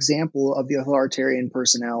clearest example of the authoritarian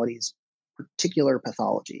personality's particular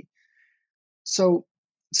pathology. So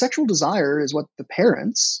sexual desire is what the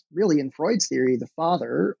parents, really in Freud's theory, the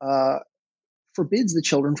father, forbids the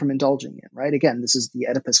children from indulging in, right? Again, this is the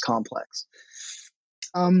Oedipus complex.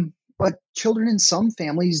 But children in some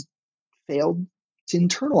families failed to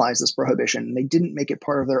internalize this prohibition. They didn't make it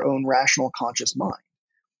part of their own rational, conscious mind.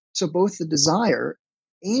 So both the desire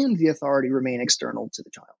and the authority remain external to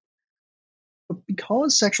the child. But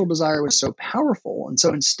because sexual desire was so powerful and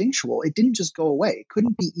so instinctual, it didn't just go away. It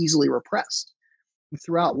couldn't be easily repressed.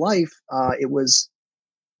 Throughout life, it was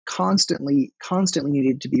constantly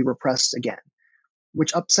needed to be repressed again,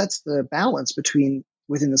 which upsets the balance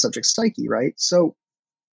within the subject's psyche, right? So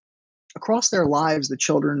across their lives, the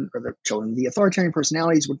authoritarian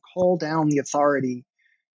personalities would call down the authority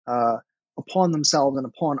upon themselves and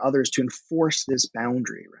upon others to enforce this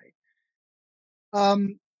boundary, right?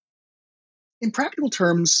 In practical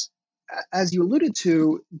terms, as you alluded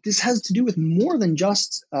to, this has to do with more than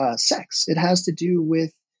just sex. It has to do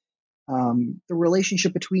with the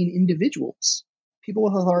relationship between individuals. People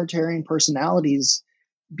with authoritarian personalities,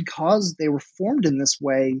 because they were formed in this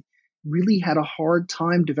way, really had a hard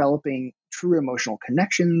time developing true emotional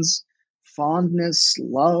connections, fondness,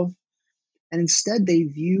 love. And instead, they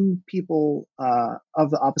view people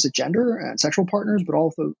of the opposite gender and sexual partners, but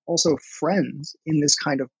also friends in this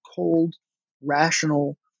kind of cold,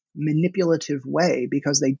 rational, manipulative way,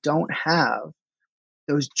 because they don't have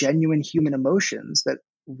those genuine human emotions that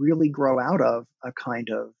really grow out of a kind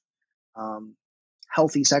of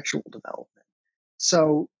healthy sexual development.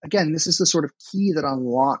 So again, this is the sort of key that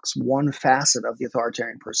unlocks one facet of the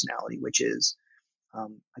authoritarian personality, which is,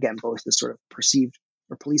 again, both the sort of perceived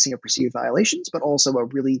or policing of perceived violations, but also a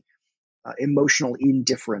really emotional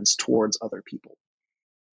indifference towards other people.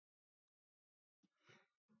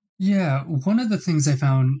 Yeah, one of the things I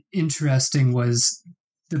found interesting was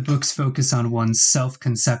the book's focus on one's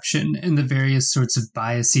self-conception and the various sorts of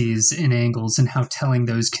biases and angles and how telling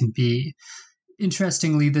those can be.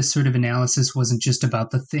 Interestingly, this sort of analysis wasn't just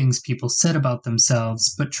about the things people said about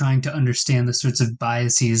themselves, but trying to understand the sorts of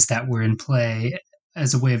biases that were in play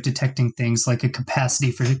as a way of detecting things like a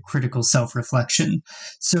capacity for critical self-reflection.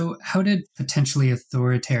 So how did potentially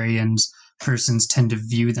authoritarian persons tend to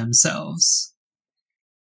view themselves?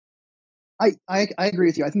 I agree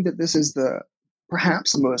with you. I think that this is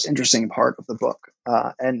perhaps the most interesting part of the book.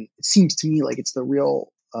 And it seems to me like it's the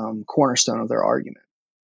real cornerstone of their argument.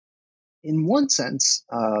 In one sense,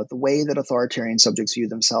 the way that authoritarian subjects view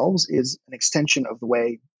themselves is an extension of the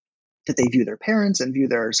way that they view their parents and view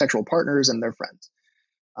their sexual partners and their friends.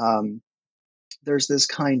 There's this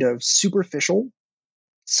kind of superficial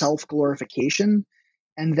self-glorification,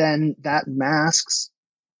 and then that masks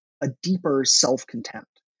a deeper self-contempt.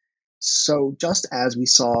 So just as we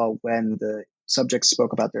saw when the subjects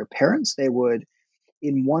spoke about their parents, they would,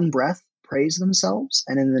 in one breath, praise themselves,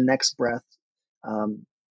 and in the next breath,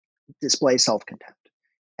 display self-contempt.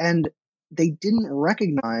 And they didn't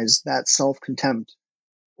recognize that self-contempt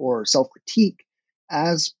or self-critique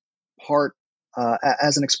as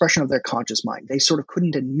as an expression of their conscious mind. They sort of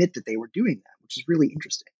couldn't admit that they were doing that, which is really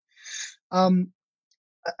interesting.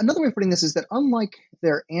 Another way of putting this is that unlike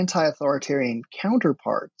their anti-authoritarian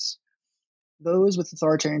counterparts, those with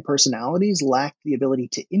authoritarian personalities lack the ability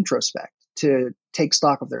to introspect, to take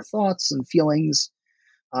stock of their thoughts and feelings,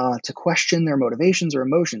 to question their motivations or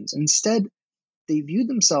emotions. Instead, they viewed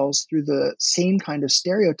themselves through the same kind of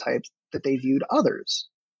stereotypes that they viewed others.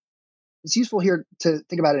 It's useful here to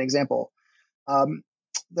think about an example.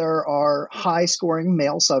 There are high-scoring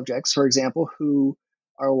male subjects, for example, who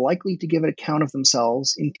are likely to give an account of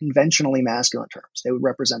themselves in conventionally masculine terms. They would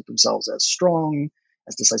represent themselves as strong,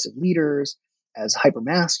 as decisive leaders, as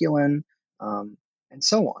hypermasculine, and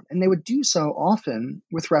so on. And they would do so often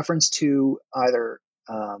with reference to either,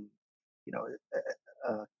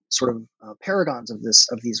 sort of paragons of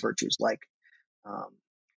these virtues, like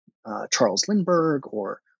Charles Lindbergh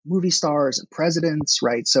or movie stars and presidents,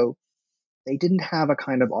 right? So they didn't have a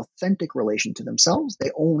kind of authentic relation to themselves. They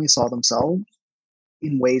only saw themselves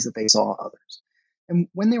in ways that they saw others. And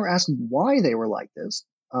when they were asked why they were like this,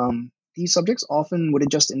 these subjects often would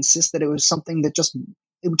just insist that it was something that just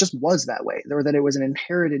was that way, or that it was an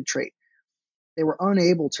inherited trait. They were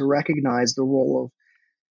unable to recognize the role of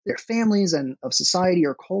their families and of society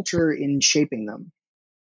or culture in shaping them.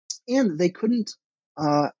 And they couldn't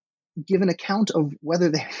give an account of whether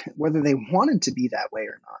they wanted to be that way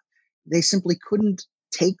or not. They simply couldn't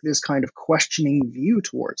take this kind of questioning view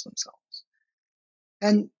towards themselves.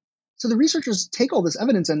 And so the researchers take all this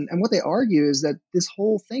evidence, and what they argue is that this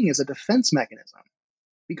whole thing is a defense mechanism.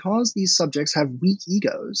 Because these subjects have weak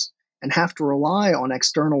egos and have to rely on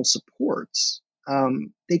external supports,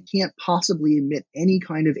 they can't possibly admit any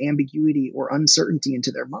kind of ambiguity or uncertainty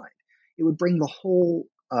into their mind. It would bring the whole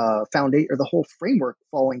foundation or the whole framework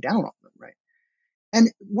falling down on them, right? And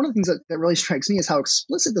one of the things that really strikes me is how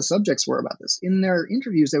explicit the subjects were about this. In their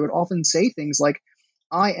interviews, they would often say things like,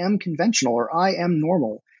 "I am conventional," or "I am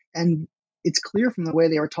normal." And it's clear from the way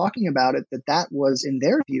they were talking about it that was, in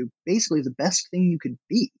their view, basically the best thing you could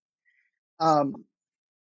be.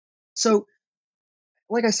 So,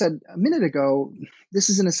 like I said a minute ago, this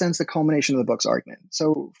is in a sense the culmination of the book's argument.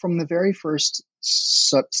 So, from the very first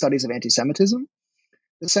studies of anti-Semitism,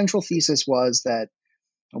 the central thesis was that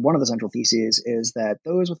one of the central theses is that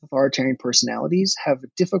those with authoritarian personalities have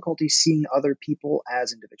difficulty seeing other people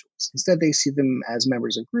as individuals. Instead, they see them as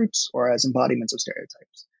members of groups or as embodiments of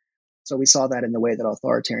stereotypes. So we saw that in the way that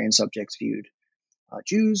authoritarian subjects viewed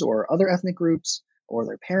Jews or other ethnic groups or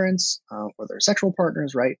their parents or their sexual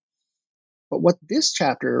partners, right? But what this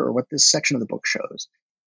chapter or what this section of the book shows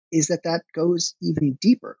is that that goes even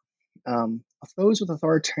deeper. Those with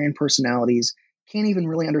authoritarian personalities can't even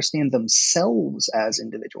really understand themselves as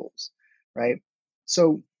individuals, right?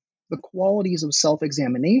 So the qualities of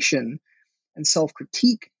self-examination and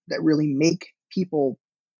self-critique that really make people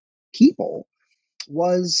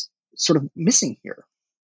was sort of missing here.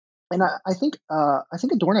 And I think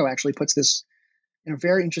Adorno actually puts this in a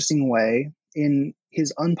very interesting way in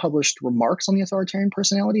his unpublished remarks on the authoritarian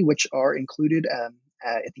personality, which are included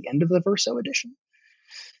at the end of the Verso edition.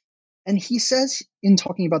 And he says, in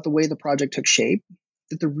talking about the way the project took shape,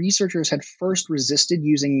 that the researchers had first resisted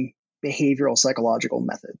using behavioral psychological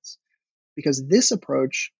methods because this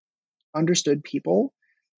approach understood people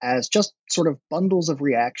as just sort of bundles of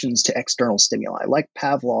reactions to external stimuli, like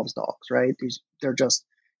Pavlov's dogs, right? They're just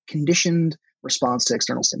conditioned response to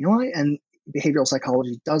external stimuli, and behavioral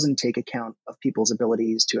psychology doesn't take account of people's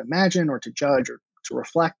abilities to imagine or to judge or to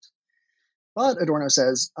reflect. But Adorno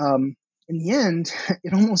says, in the end,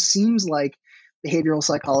 it almost seems like behavioral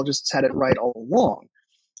psychologists had it right all along,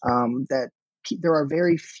 that there are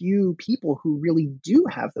very few people who really do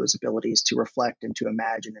have those abilities to reflect and to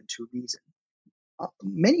imagine and to reason.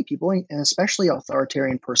 Many people, and especially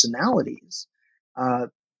authoritarian personalities,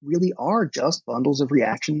 really are just bundles of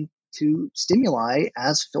reaction to stimuli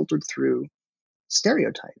as filtered through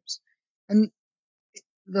stereotypes. And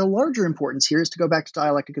the larger importance here is to go back to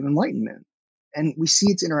dialectic of enlightenment. And we see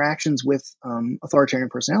its interactions with authoritarian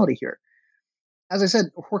personality here. As I said,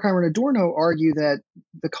 Horkheimer and Adorno argue that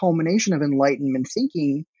the culmination of Enlightenment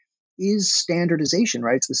thinking is standardization,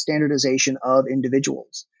 right? It's the standardization of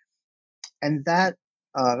individuals. And that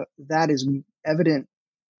is evident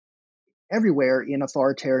everywhere in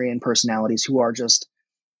authoritarian personalities who are just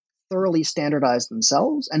thoroughly standardized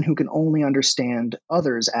themselves and who can only understand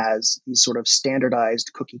others as these sort of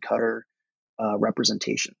standardized cookie cutter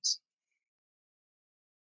representations.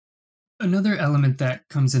 Another element that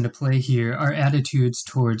comes into play here are attitudes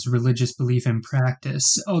towards religious belief and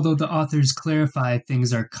practice, although the authors clarify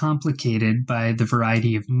things are complicated by the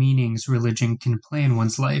variety of meanings religion can play in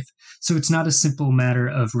one's life. So it's not a simple matter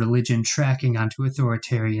of religion tracking onto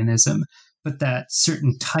authoritarianism, but that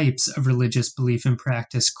certain types of religious belief and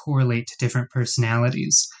practice correlate to different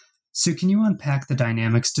personalities. So can you unpack the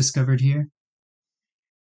dynamics discovered here?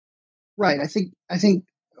 Right. I think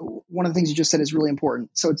one of the things you just said is really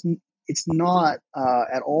important. So it's not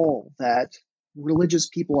at all that religious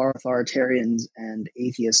people are authoritarians and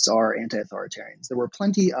atheists are anti-authoritarians. There were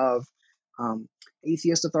plenty of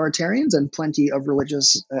atheist authoritarians and plenty of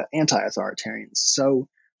religious anti-authoritarians. So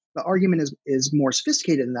the argument is more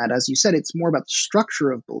sophisticated than that. As you said, it's more about the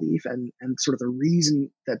structure of belief and sort of the reason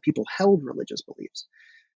that people held religious beliefs.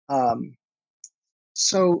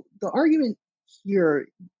 So the argument here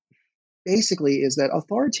basically is that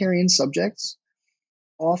authoritarian subjects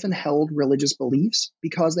often held religious beliefs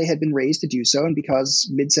because they had been raised to do so and because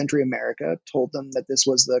mid-century America told them that this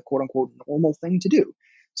was the quote-unquote normal thing to do.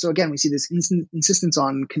 So again, we see this insistence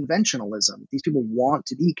on conventionalism. These people want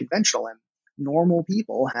to be conventional, and normal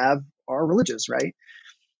people are religious, right?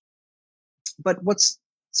 But what's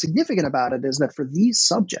significant about it is that for these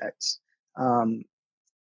subjects,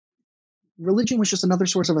 religion was just another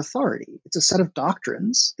source of authority. It's a set of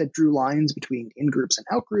doctrines that drew lines between in-groups and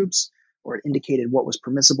out-groups, or it indicated what was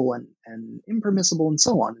permissible and impermissible, and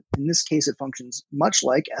so on. In this case, it functions much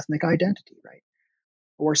like ethnic identity, right?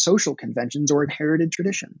 Or social conventions or inherited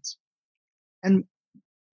traditions. And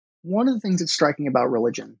one of the things that's striking about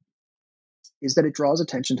religion is that it draws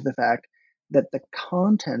attention to the fact that the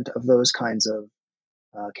content of those kinds of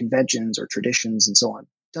conventions or traditions and so on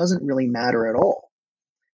doesn't really matter at all.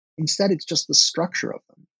 Instead, it's just the structure of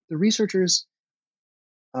them. The researchers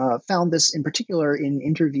found this in particular in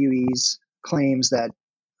interviewees' claims that,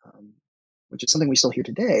 which is something we still hear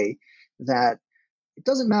today, that it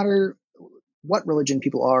doesn't matter what religion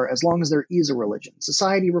people are as long as there is a religion.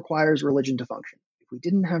 Society requires religion to function. If we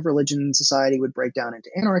didn't have religion, society would break down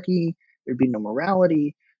into anarchy, there'd be no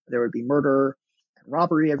morality, there would be murder and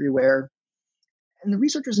robbery everywhere. And the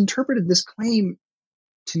researchers interpreted this claim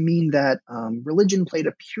to mean that religion played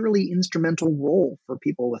a purely instrumental role for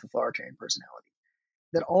people with authoritarian personality.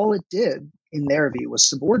 that all it did, in their view, was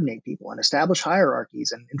subordinate people and establish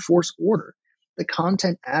hierarchies and enforce order. The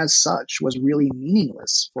content as such was really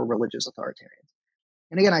meaningless for religious authoritarians.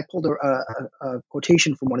 And again, I pulled a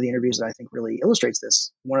quotation from one of the interviews that I think really illustrates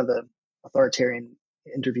this. One of the authoritarian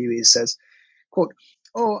interviewees says, quote,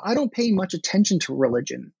 "Oh, I don't pay much attention to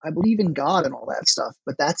religion. I believe in God and all that stuff,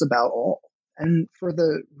 but that's about all." And for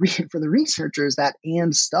the researchers, that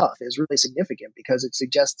 "and stuff" is really significant because it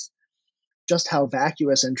suggests just how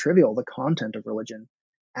vacuous and trivial the content of religion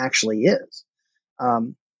actually is.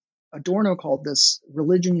 Adorno called this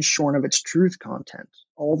religion shorn of its truth content.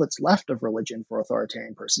 All that's left of religion for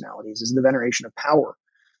authoritarian personalities is the veneration of power,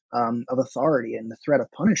 of authority, and the threat of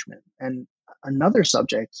punishment. And another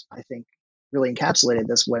subject, I think, really encapsulated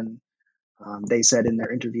this when they said in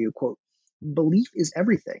their interview, quote, "Belief is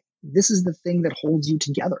everything. This is the thing that holds you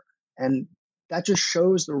together." And that just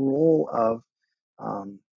shows the role of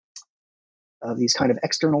these kind of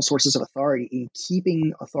external sources of authority in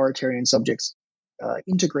keeping authoritarian subjects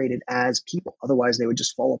integrated as people. Otherwise, they would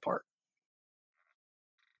just fall apart.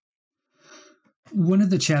 One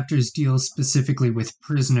of the chapters deals specifically with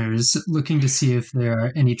prisoners, looking to see if there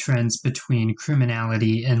are any trends between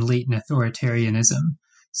criminality and latent authoritarianism.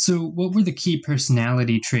 So what were the key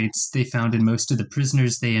personality traits they found in most of the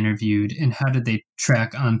prisoners they interviewed, and how did they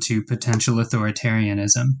track onto potential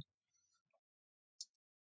authoritarianism?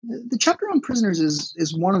 The chapter on prisoners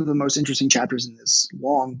is one of the most interesting chapters in this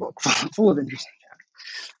long book, full of interesting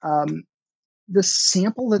chapters. The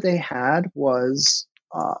sample that they had was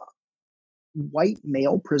white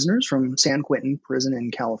male prisoners from San Quentin Prison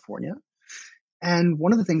in California. And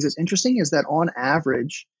one of the things that's interesting is that on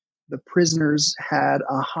average, the prisoners had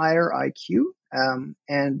a higher IQ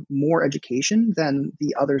and more education than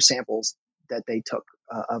the other samples that they took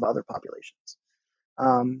of other populations.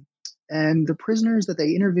 And the prisoners that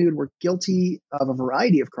they interviewed were guilty of a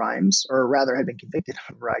variety of crimes, or rather had been convicted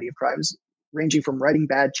of a variety of crimes, ranging from writing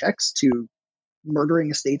bad checks to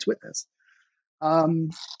murdering a state's witness.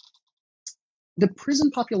 The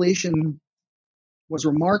prison population was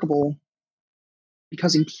remarkable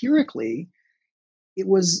because empirically, it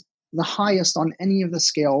was the highest on any of the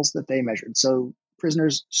scales that they measured. So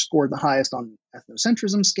prisoners scored the highest on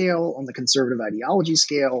ethnocentrism scale, on the conservative ideology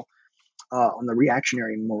scale, on the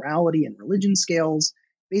reactionary morality and religion scales.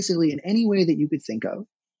 Basically, in any way that you could think of,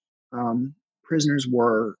 prisoners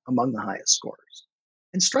were among the highest scorers.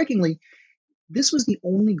 And strikingly, this was the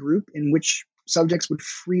only group in which subjects would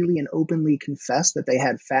freely and openly confess that they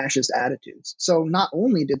had fascist attitudes. So not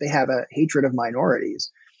only did they have a hatred of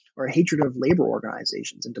minorities or a hatred of labor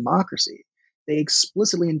organizations and democracy, they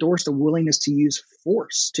explicitly endorsed a willingness to use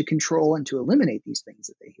force to control and to eliminate these things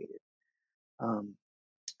that they hated.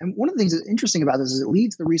 And one of the things that's interesting about this is it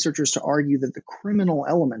leads the researchers to argue that the criminal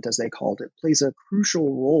element, as they called it, plays a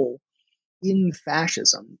crucial role in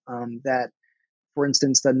fascism. That, for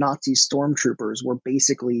instance, the Nazi stormtroopers were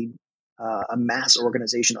basically a mass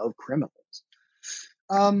organization of criminals.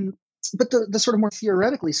 But the sort of more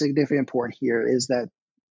theoretically significant point here is that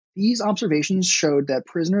these observations showed that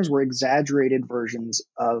prisoners were exaggerated versions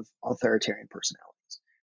of authoritarian personalities.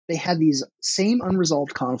 They had these same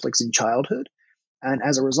unresolved conflicts in childhood, and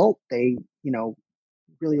as a result, they,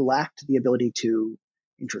 really lacked the ability to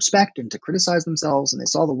introspect and to criticize themselves, and they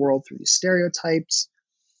saw the world through these stereotypes.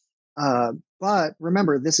 But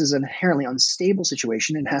remember, this is an inherently unstable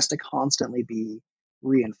situation and has to constantly be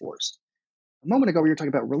reinforced. A moment ago, we were talking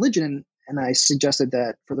about religion, and I suggested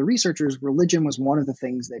that for the researchers, religion was one of the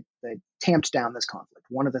things that tamped down this conflict,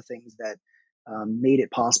 one of the things that made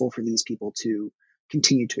it possible for these people to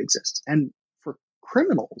continue to exist. And for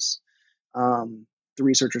criminals, the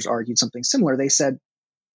researchers argued something similar. They said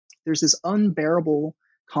there's this unbearable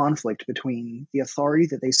conflict between the authority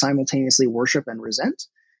that they simultaneously worship and resent,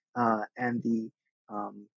 and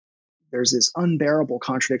there's this unbearable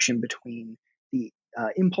contradiction between the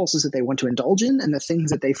impulses that they want to indulge in and the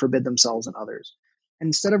things that they forbid themselves and others. And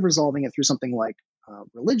instead of resolving it through something like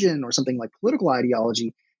religion or something like political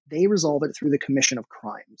ideology, they resolve it through the commission of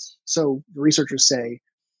crimes. So the researchers say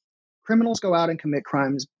criminals go out and commit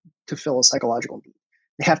crimes to fill a psychological need.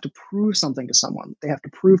 They have to prove something to someone. They have to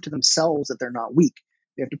prove to themselves that they're not weak.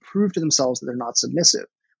 They have to prove to themselves that they're not submissive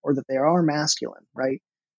or that they are masculine, right?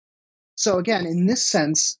 So again, in this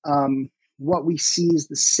sense, what we see is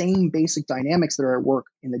the same basic dynamics that are at work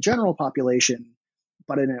in the general population,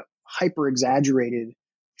 but in a hyper-exaggerated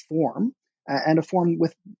form, and a form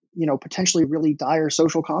with, potentially really dire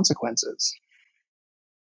social consequences.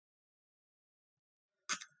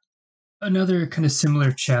 Another kind of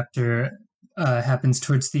similar chapter happens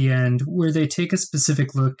towards the end, where they take a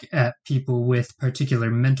specific look at people with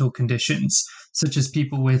particular mental conditions. such as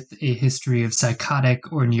people with a history of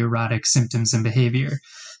psychotic or neurotic symptoms and behavior.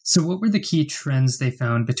 So, what were the key trends they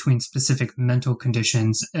found between specific mental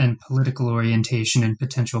conditions and political orientation and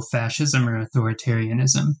potential fascism or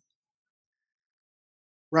authoritarianism?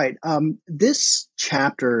 Right. This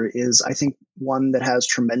chapter is, I think, one that has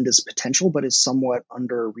tremendous potential, but is somewhat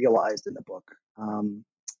under-realized in the book.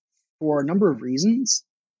 For a number of reasons,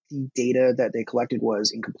 the data that they collected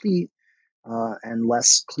was incomplete and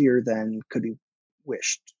less clear than could be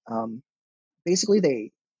wished. Basically,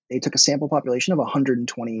 they took a sample population of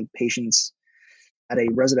 120 patients at a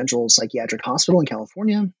residential psychiatric hospital in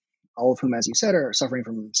California, all of whom, as you said, are suffering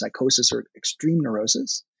from psychosis or extreme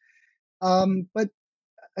neurosis. But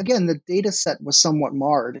again, the data set was somewhat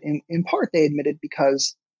marred. In part, they admitted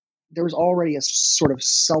because there was already a sort of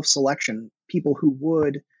self-selection, people who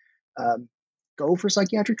would go for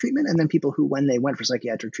psychiatric treatment, and then people who, when they went for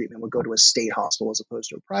psychiatric treatment, would go to a state hospital as opposed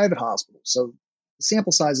to a private hospital. So the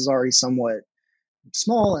sample size is already somewhat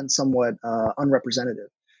small and somewhat unrepresentative.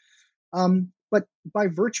 But by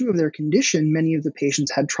virtue of their condition, many of the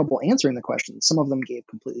patients had trouble answering the questions. Some of them gave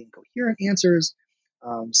completely incoherent answers.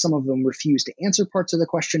 Some of them refused to answer parts of the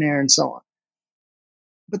questionnaire, and so on.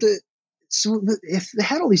 But if they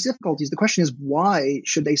had all these difficulties, the question is, why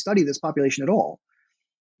should they study this population at all?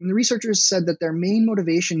 And the researchers said that their main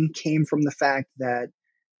motivation came from the fact that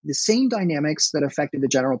the same dynamics that affected the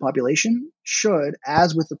general population should,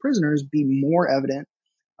 as with the prisoners, be more evident,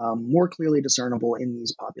 more clearly discernible in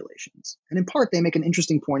these populations. And in part, they make an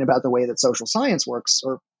interesting point about the way that social science works,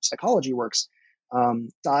 or psychology works.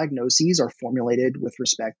 Diagnoses are formulated with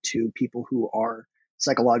respect to people who are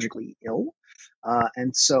psychologically ill.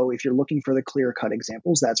 And so if you're looking for the clear-cut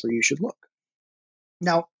examples, that's where you should look.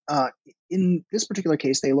 Now, in this particular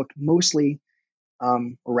case, they looked mostly,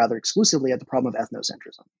 or rather exclusively, at the problem of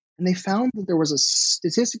ethnocentrism. And they found that there was a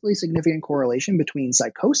statistically significant correlation between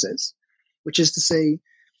psychosis, which is to say,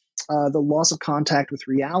 the loss of contact with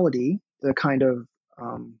reality, the kind of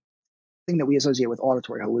thing that we associate with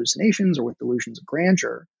auditory hallucinations or with delusions of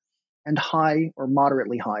grandeur, and high or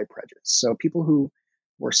moderately high prejudice. So people who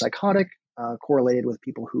were psychotic correlated with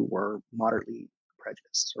people who were moderately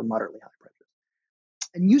prejudiced or moderately high prejudice.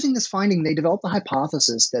 And using this finding, they developed the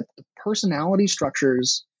hypothesis that the personality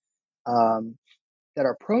structures that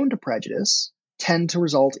are prone to prejudice tend to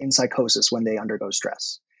result in psychosis when they undergo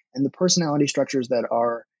stress. And the personality structures that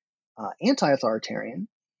are anti-authoritarian,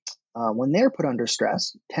 when they're put under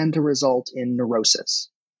stress, tend to result in neurosis.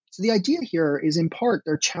 So the idea here is, in part,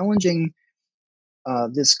 they're challenging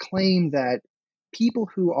this claim that people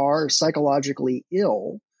who are psychologically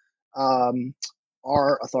ill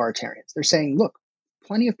are authoritarians. They're saying, look,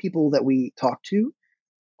 plenty of people that we talk to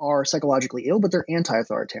are psychologically ill, but they're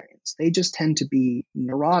anti-authoritarians. They just tend to be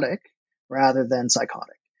neurotic rather than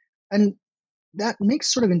psychotic. And that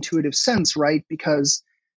makes sort of intuitive sense, right? Because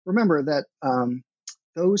remember that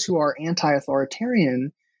those who are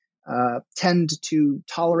anti-authoritarian tend to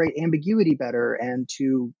tolerate ambiguity better and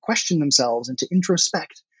to question themselves and to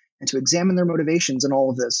introspect and to examine their motivations and all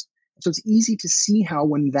of this. So it's easy to see how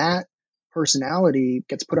when that personality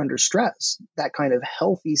gets put under stress, that kind of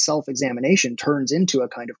healthy self-examination turns into a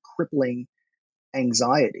kind of crippling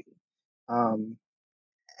anxiety. And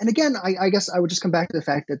again, I guess I would just come back to the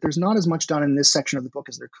fact that there's not as much done in this section of the book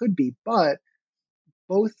as there could be, but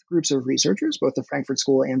both groups of researchers, both the Frankfurt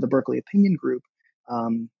School and the Berkeley Opinion Group,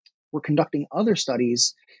 were conducting other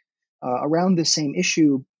studies around this same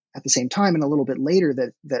issue at the same time and a little bit later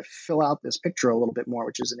that fill out this picture a little bit more,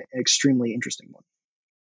 which is an extremely interesting one.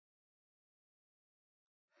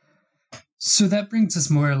 So that brings us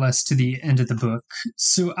more or less to the end of the book.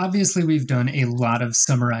 So obviously we've done a lot of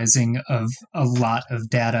summarizing of a lot of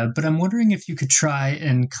data, but I'm wondering if you could try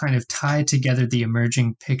and kind of tie together the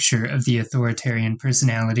emerging picture of the authoritarian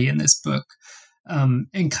personality in this book,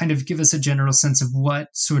 and kind of give us a general sense of what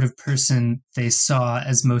sort of person they saw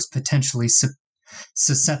as most potentially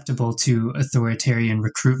susceptible to authoritarian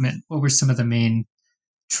recruitment. What were some of the main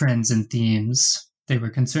trends and themes they were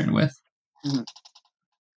concerned with? Mm-hmm.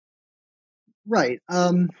 Right.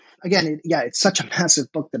 Again, it's such a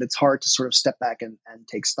massive book that it's hard to sort of step back and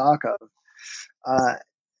take stock of.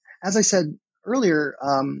 As I said earlier,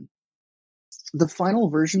 the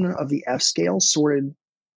final version of the F scale sorted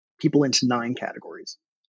people into 9 categories,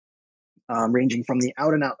 ranging from the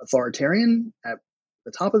out-and-out authoritarian at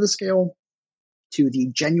the top of the scale to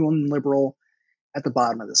the genuine liberal at the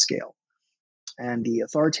bottom of the scale. And the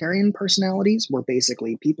authoritarian personalities were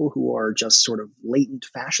basically people who are just sort of latent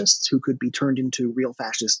fascists who could be turned into real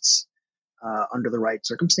fascists under the right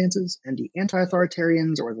circumstances. And the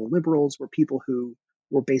anti-authoritarians or the liberals were people who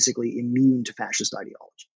were basically immune to fascist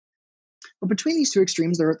ideology. But between these two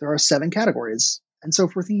extremes, there are 7 categories. And so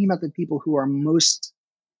if we're thinking about the people who are most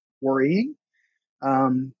worrying,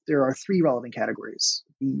 there are 3 relevant categories: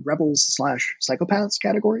 the rebels/psychopaths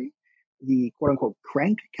category, the quote unquote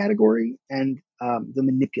crank category, and the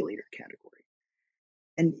manipulator category.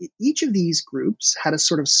 And each of these groups had a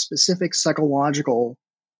sort of specific psychological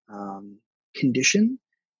condition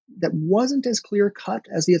that wasn't as clear cut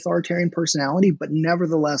as the authoritarian personality, but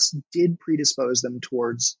nevertheless did predispose them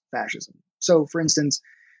towards fascism. So, for instance,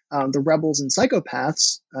 the rebels and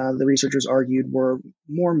psychopaths, the researchers argued, were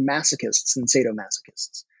more masochists than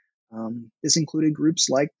sadomasochists. This included groups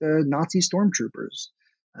like the Nazi stormtroopers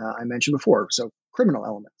I mentioned before, so criminal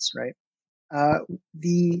elements, right?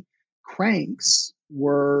 The cranks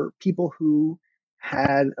were people who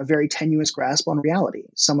had a very tenuous grasp on reality.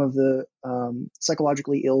 Some of the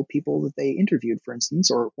psychologically ill people that they interviewed, for instance,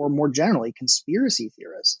 or more generally, conspiracy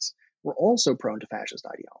theorists, were also prone to fascist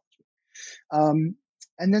ideology.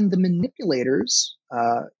 And then the manipulators,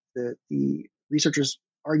 the researchers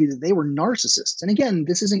argued that they were narcissists. And again,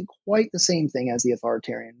 this isn't quite the same thing as the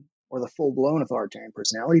authoritarian or the full-blown authoritarian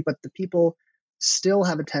personality, but the people still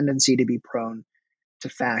have a tendency to be prone to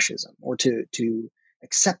fascism, or to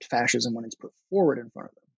accept fascism when it's put forward in front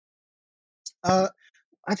of them.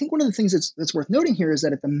 I think one of the things that's worth noting here is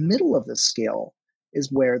that at the middle of this scale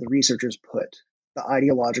is where the researchers put the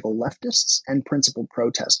ideological leftists and principled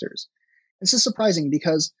protesters. This is surprising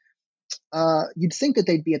because you'd think that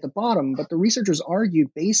they'd be at the bottom, but the researchers argued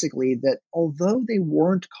basically that although they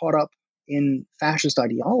weren't caught up in fascist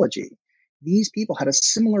ideology, these people had a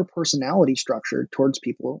similar personality structure towards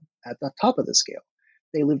people at the top of the scale.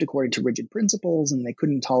 They lived according to rigid principles, and they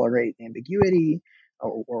couldn't tolerate ambiguity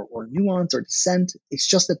or nuance or dissent. It's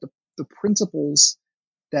just that the principles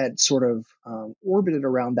that sort of orbited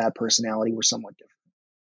around that personality were somewhat different.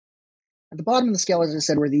 At the bottom of the scale, as I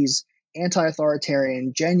said, were these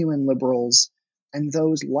anti-authoritarian, genuine liberals, and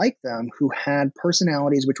those like them who had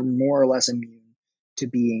personalities which were more or less immune to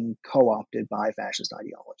being co-opted by fascist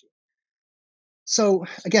ideology. So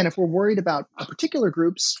again, if we're worried about particular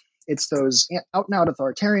groups, it's those out-and-out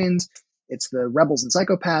authoritarians, it's the rebels and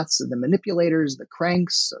psychopaths, the manipulators, the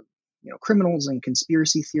cranks, criminals and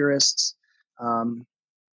conspiracy theorists.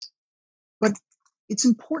 But it's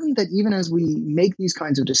important that even as we make these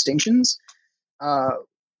kinds of distinctions,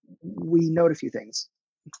 we note a few things.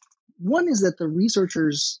 One is that the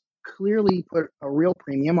researchers clearly put a real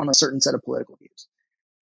premium on a certain set of political views.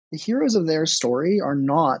 The heroes of their story are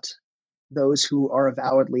not those who are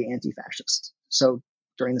avowedly anti-fascist. So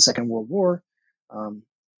during the Second World War,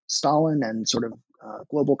 Stalin and sort of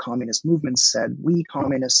global communist movements said, we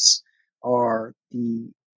communists are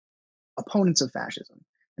the opponents of fascism.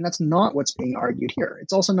 And that's not what's being argued here.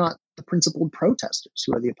 It's also not the principled protesters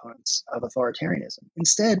who are the opponents of authoritarianism.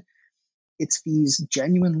 Instead, it's these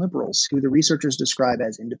genuine liberals who the researchers describe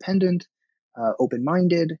as independent,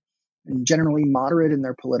 open-minded, and generally moderate in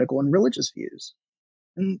their political and religious views.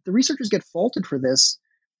 And the researchers get faulted for this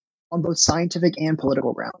on both scientific and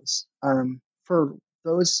political grounds. For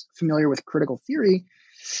those familiar with critical theory,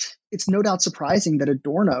 it's no doubt surprising that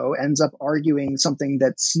Adorno ends up arguing something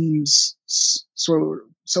that seems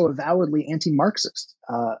so avowedly anti-Marxist.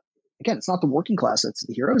 Again, it's not the working class that's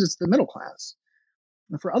the heroes, it's the middle class.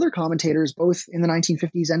 And for other commentators, both in the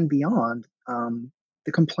 1950s and beyond,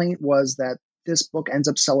 the complaint was that this book ends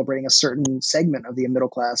up celebrating a certain segment of the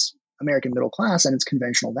American middle class and its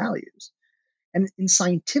conventional values. And in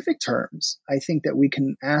scientific terms, I think that we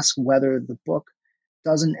can ask whether the book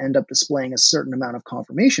doesn't end up displaying a certain amount of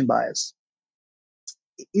confirmation bias.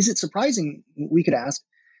 Is it surprising, we could ask,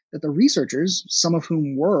 that the researchers, some of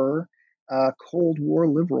whom were Cold War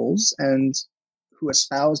liberals and who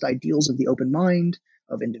espoused ideals of the open mind,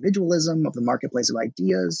 of individualism, of the marketplace of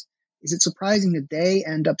ideas, is it surprising that they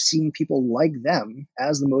end up seeing people like them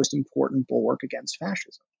as the most important bulwark against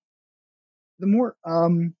fascism? The more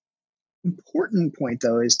important point,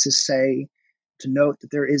 though, is to note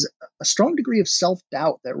that there is a strong degree of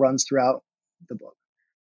self-doubt that runs throughout the book.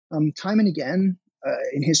 Time and again,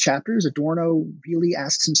 in his chapters, Adorno really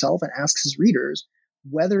asks himself and asks his readers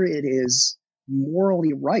whether it is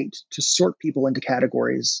morally right to sort people into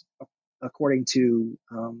categories according to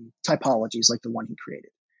typologies like the one he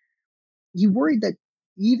created. He worried that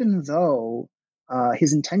even though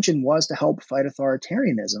his intention was to help fight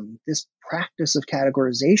authoritarianism, this practice of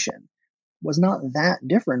categorization was not that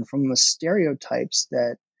different from the stereotypes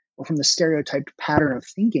or from the stereotyped pattern of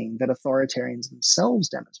thinking that authoritarians themselves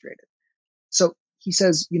demonstrated. So he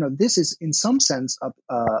says, this is in some sense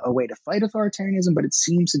a way to fight authoritarianism, but it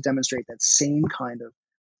seems to demonstrate that same kind of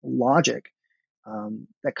logic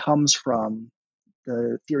that comes from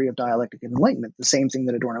the theory of dialectic enlightenment, the same thing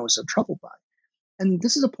that Adorno was so troubled by. And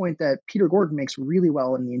this is a point that Peter Gordon makes really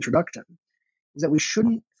well in the introduction, is that we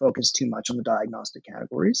shouldn't focus too much on the diagnostic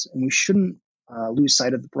categories, and we shouldn't lose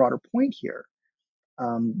sight of the broader point here,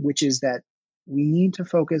 which is that we need to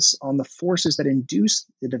focus on the forces that induce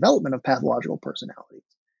the development of pathological personalities.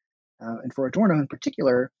 And for Adorno in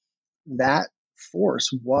particular, that force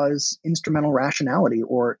was instrumental rationality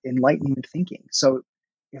or enlightenment thinking. So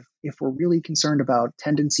if we're really concerned about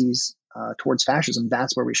tendencies towards fascism,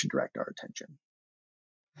 that's where we should direct our attention.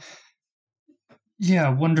 Yeah,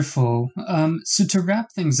 wonderful. So to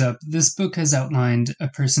wrap things up, this book has outlined a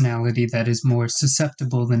personality that is more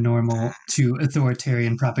susceptible than normal to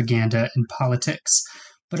authoritarian propaganda and politics.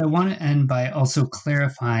 But I want to end by also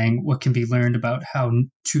clarifying what can be learned about how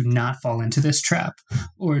to not fall into this trap,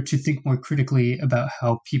 or to think more critically about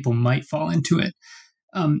how people might fall into it.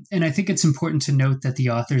 And I think it's important to note that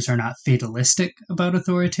the authors are not fatalistic about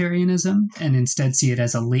authoritarianism, and instead see it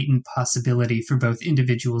as a latent possibility for both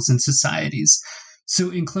individuals and societies.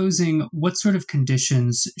 So in closing, what sort of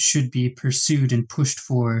conditions should be pursued and pushed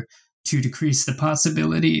for to decrease the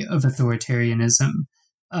possibility of authoritarianism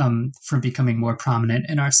from becoming more prominent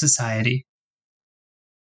in our society?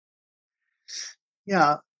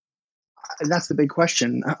 Yeah, that's the big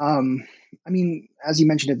question. I mean, as you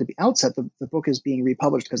mentioned at the outset, the book is being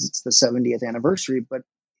republished because it's the 70th anniversary, but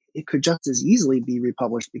it could just as easily be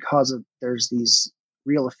republished because there's these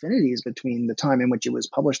real affinities between the time in which it was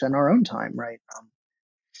published and our own time, right?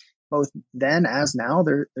 Both then as now,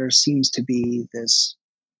 there seems to be this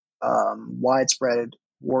widespread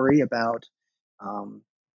worry about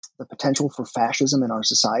the potential for fascism in our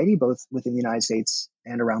society, both within the United States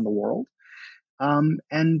and around the world.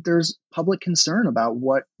 And there's public concern about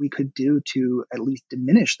what we could do to at least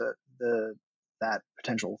diminish that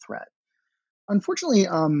potential threat. Unfortunately,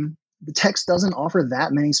 the text doesn't offer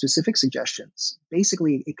that many specific suggestions.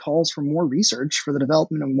 Basically, it calls for more research for the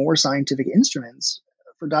development of more scientific instruments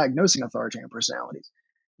for diagnosing authoritarian personalities.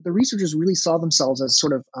 The researchers really saw themselves as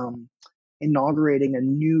sort of inaugurating a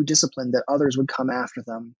new discipline that others would come after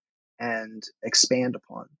them and expand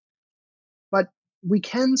upon. But we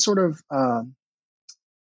can sort of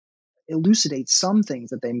elucidate some things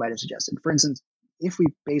that they might have suggested. For instance, if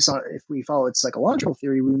we follow its psychological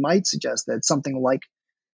theory, we might suggest that something like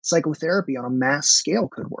psychotherapy on a mass scale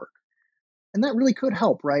could work. And that really could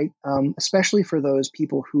help, right? Especially for those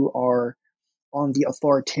people who are on the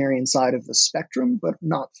authoritarian side of the spectrum, but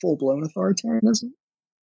not full-blown authoritarianism.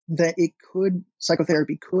 That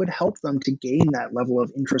psychotherapy could help them to gain that level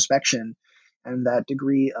of introspection and that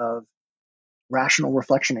degree of rational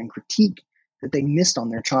reflection and critique that they missed in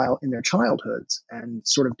their childhoods, and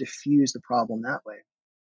sort of diffuse the problem that way.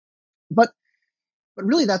 But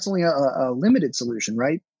really, that's only a limited solution,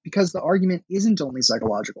 right? Because the argument isn't only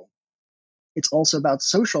psychological. It's also about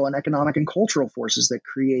social and economic and cultural forces that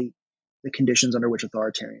create the conditions under which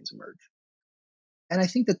authoritarians emerge. And I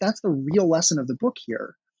think that that's the real lesson of the book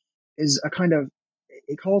here, is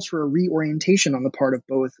it calls for a reorientation on the part of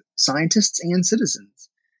both scientists and citizens.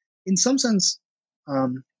 In some sense,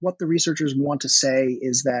 what the researchers want to say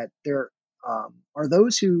is that there are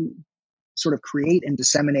those who sort of create and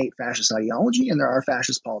disseminate fascist ideology, and there are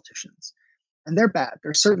fascist politicians. And they're bad.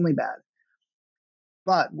 They're certainly bad.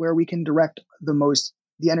 But where we can direct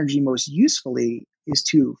the energy most usefully is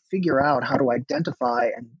to figure out how to identify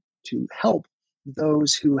and to help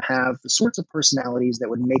those who have the sorts of personalities that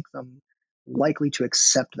would make them likely to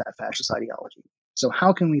accept that fascist ideology. So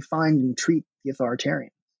how can we find and treat the authoritarians?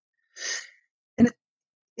 And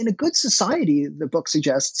in a good society, the book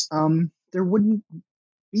suggests, there wouldn't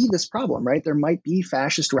be this problem, right? There might be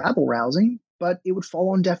fascist rabble rousing, but it would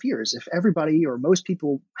fall on deaf ears. If everybody or most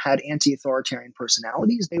people had anti-authoritarian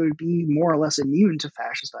personalities, they would be more or less immune to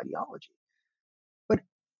fascist ideology. But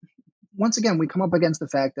once again, we come up against the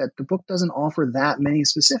fact that the book doesn't offer that many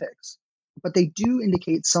specifics, but they do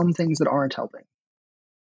indicate some things that aren't helping.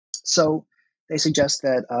 So they suggest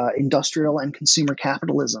that industrial and consumer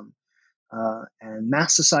capitalism and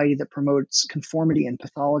mass society that promotes conformity and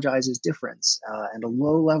pathologizes difference, and a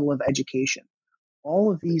low level of education,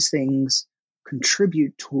 all of these things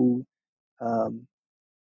contribute to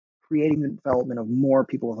creating the development of more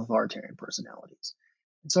people with authoritarian personalities.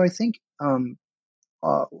 And so I think, on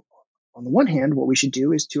the one hand, what we should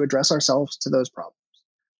do is to address ourselves to those problems.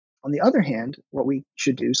 On the other hand, what we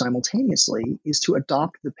should do simultaneously is to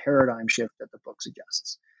adopt the paradigm shift that the book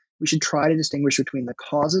suggests. We should try to distinguish between the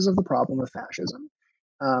causes of the problem of fascism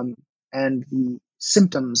and the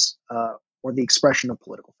symptoms or the expression of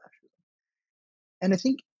political fascism. And I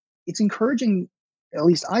think it's encouraging, at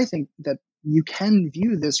least I think, that you can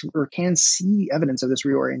view this or can see evidence of this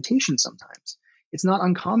reorientation sometimes. It's not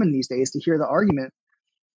uncommon these days to hear the argument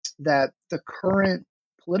that the current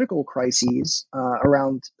political crises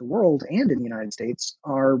around the world and in the United States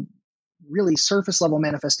are really surface level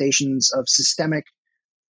manifestations of systemic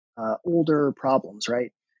older problems,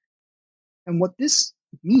 right? And what this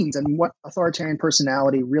means and what authoritarian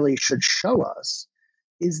personality really should show us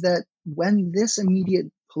is that when this immediate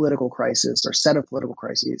political crisis or set of political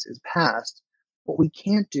crises is past, what we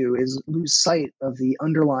can't do is lose sight of the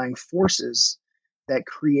underlying forces that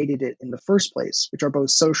created it in the first place, which are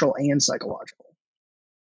both social and psychological.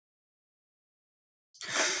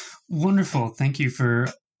 Wonderful. Thank you for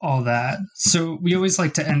all that. So we always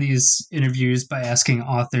like to end these interviews by asking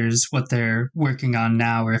authors what they're working on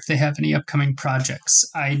now or if they have any upcoming projects.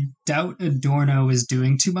 I doubt Adorno is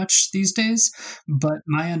doing too much these days, but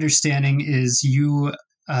my understanding is you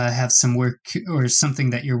have some work or something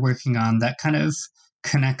that you're working on that kind of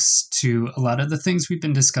connects to a lot of the things we've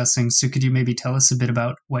been discussing. So could you maybe tell us a bit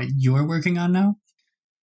about what you're working on now?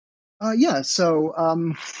 So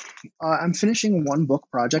I'm finishing one book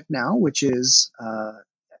project now, which is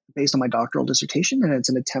based on my doctoral dissertation, and it's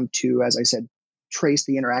an attempt to, as I said, trace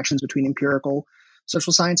the interactions between empirical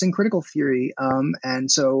social science and critical theory.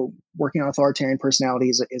 And so working on authoritarian personality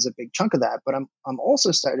is a big chunk of that. But I'm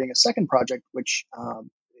also starting a second project, which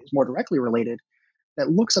is more directly related, that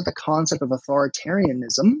looks at the concept of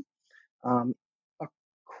authoritarianism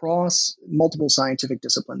across multiple scientific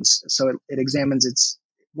disciplines. So it examines its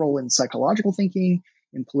role in psychological thinking,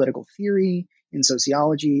 in political theory, in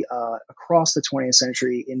sociology across the 20th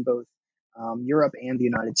century in both Europe and the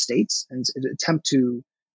United States, and an attempt to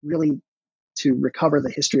really to recover the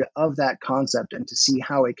history of that concept and to see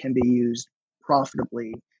how it can be used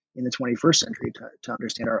profitably in the 21st century to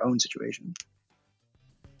understand our own situation.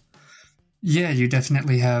 Yeah, you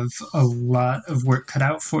definitely have a lot of work cut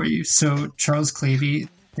out for you. So Charles Klaby,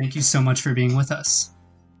 thank you so much for being with us.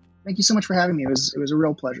 Thank you so much for having me. It was a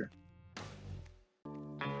real pleasure.